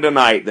understand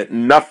tonight that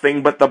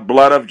nothing but the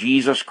blood of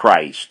Jesus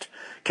Christ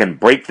can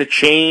break the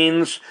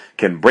chains,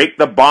 can break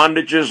the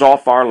bondages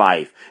off our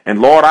life.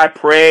 And Lord, I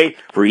pray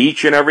for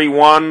each and every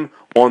one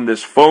on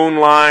this phone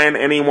line,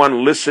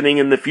 anyone listening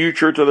in the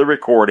future to the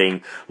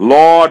recording.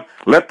 Lord,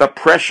 let the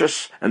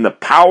precious and the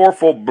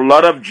powerful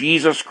blood of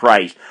Jesus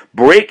Christ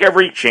break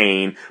every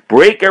chain,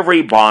 break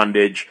every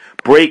bondage,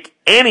 break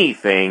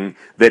anything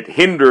that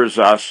hinders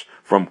us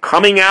from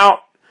coming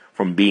out,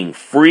 from being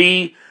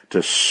free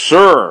to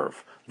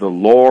serve the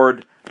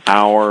Lord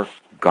our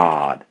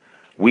God.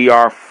 We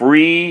are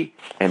free,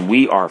 and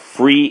we are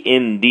free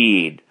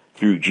indeed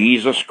through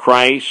Jesus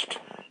Christ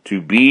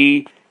to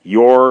be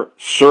your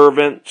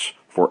servants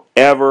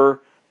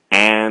forever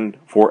and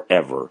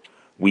forever.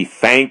 We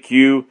thank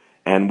you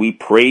and we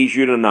praise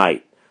you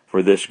tonight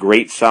for this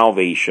great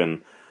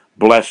salvation.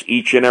 Bless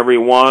each and every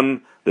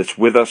one that's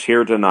with us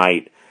here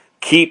tonight.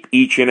 Keep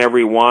each and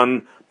every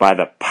one by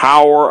the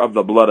power of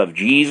the blood of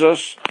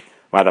Jesus,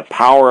 by the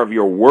power of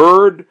your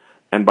word,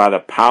 and by the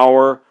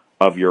power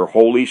of your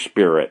Holy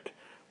Spirit.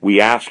 We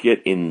ask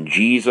it in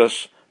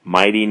Jesus'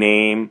 mighty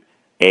name.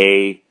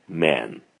 Amen.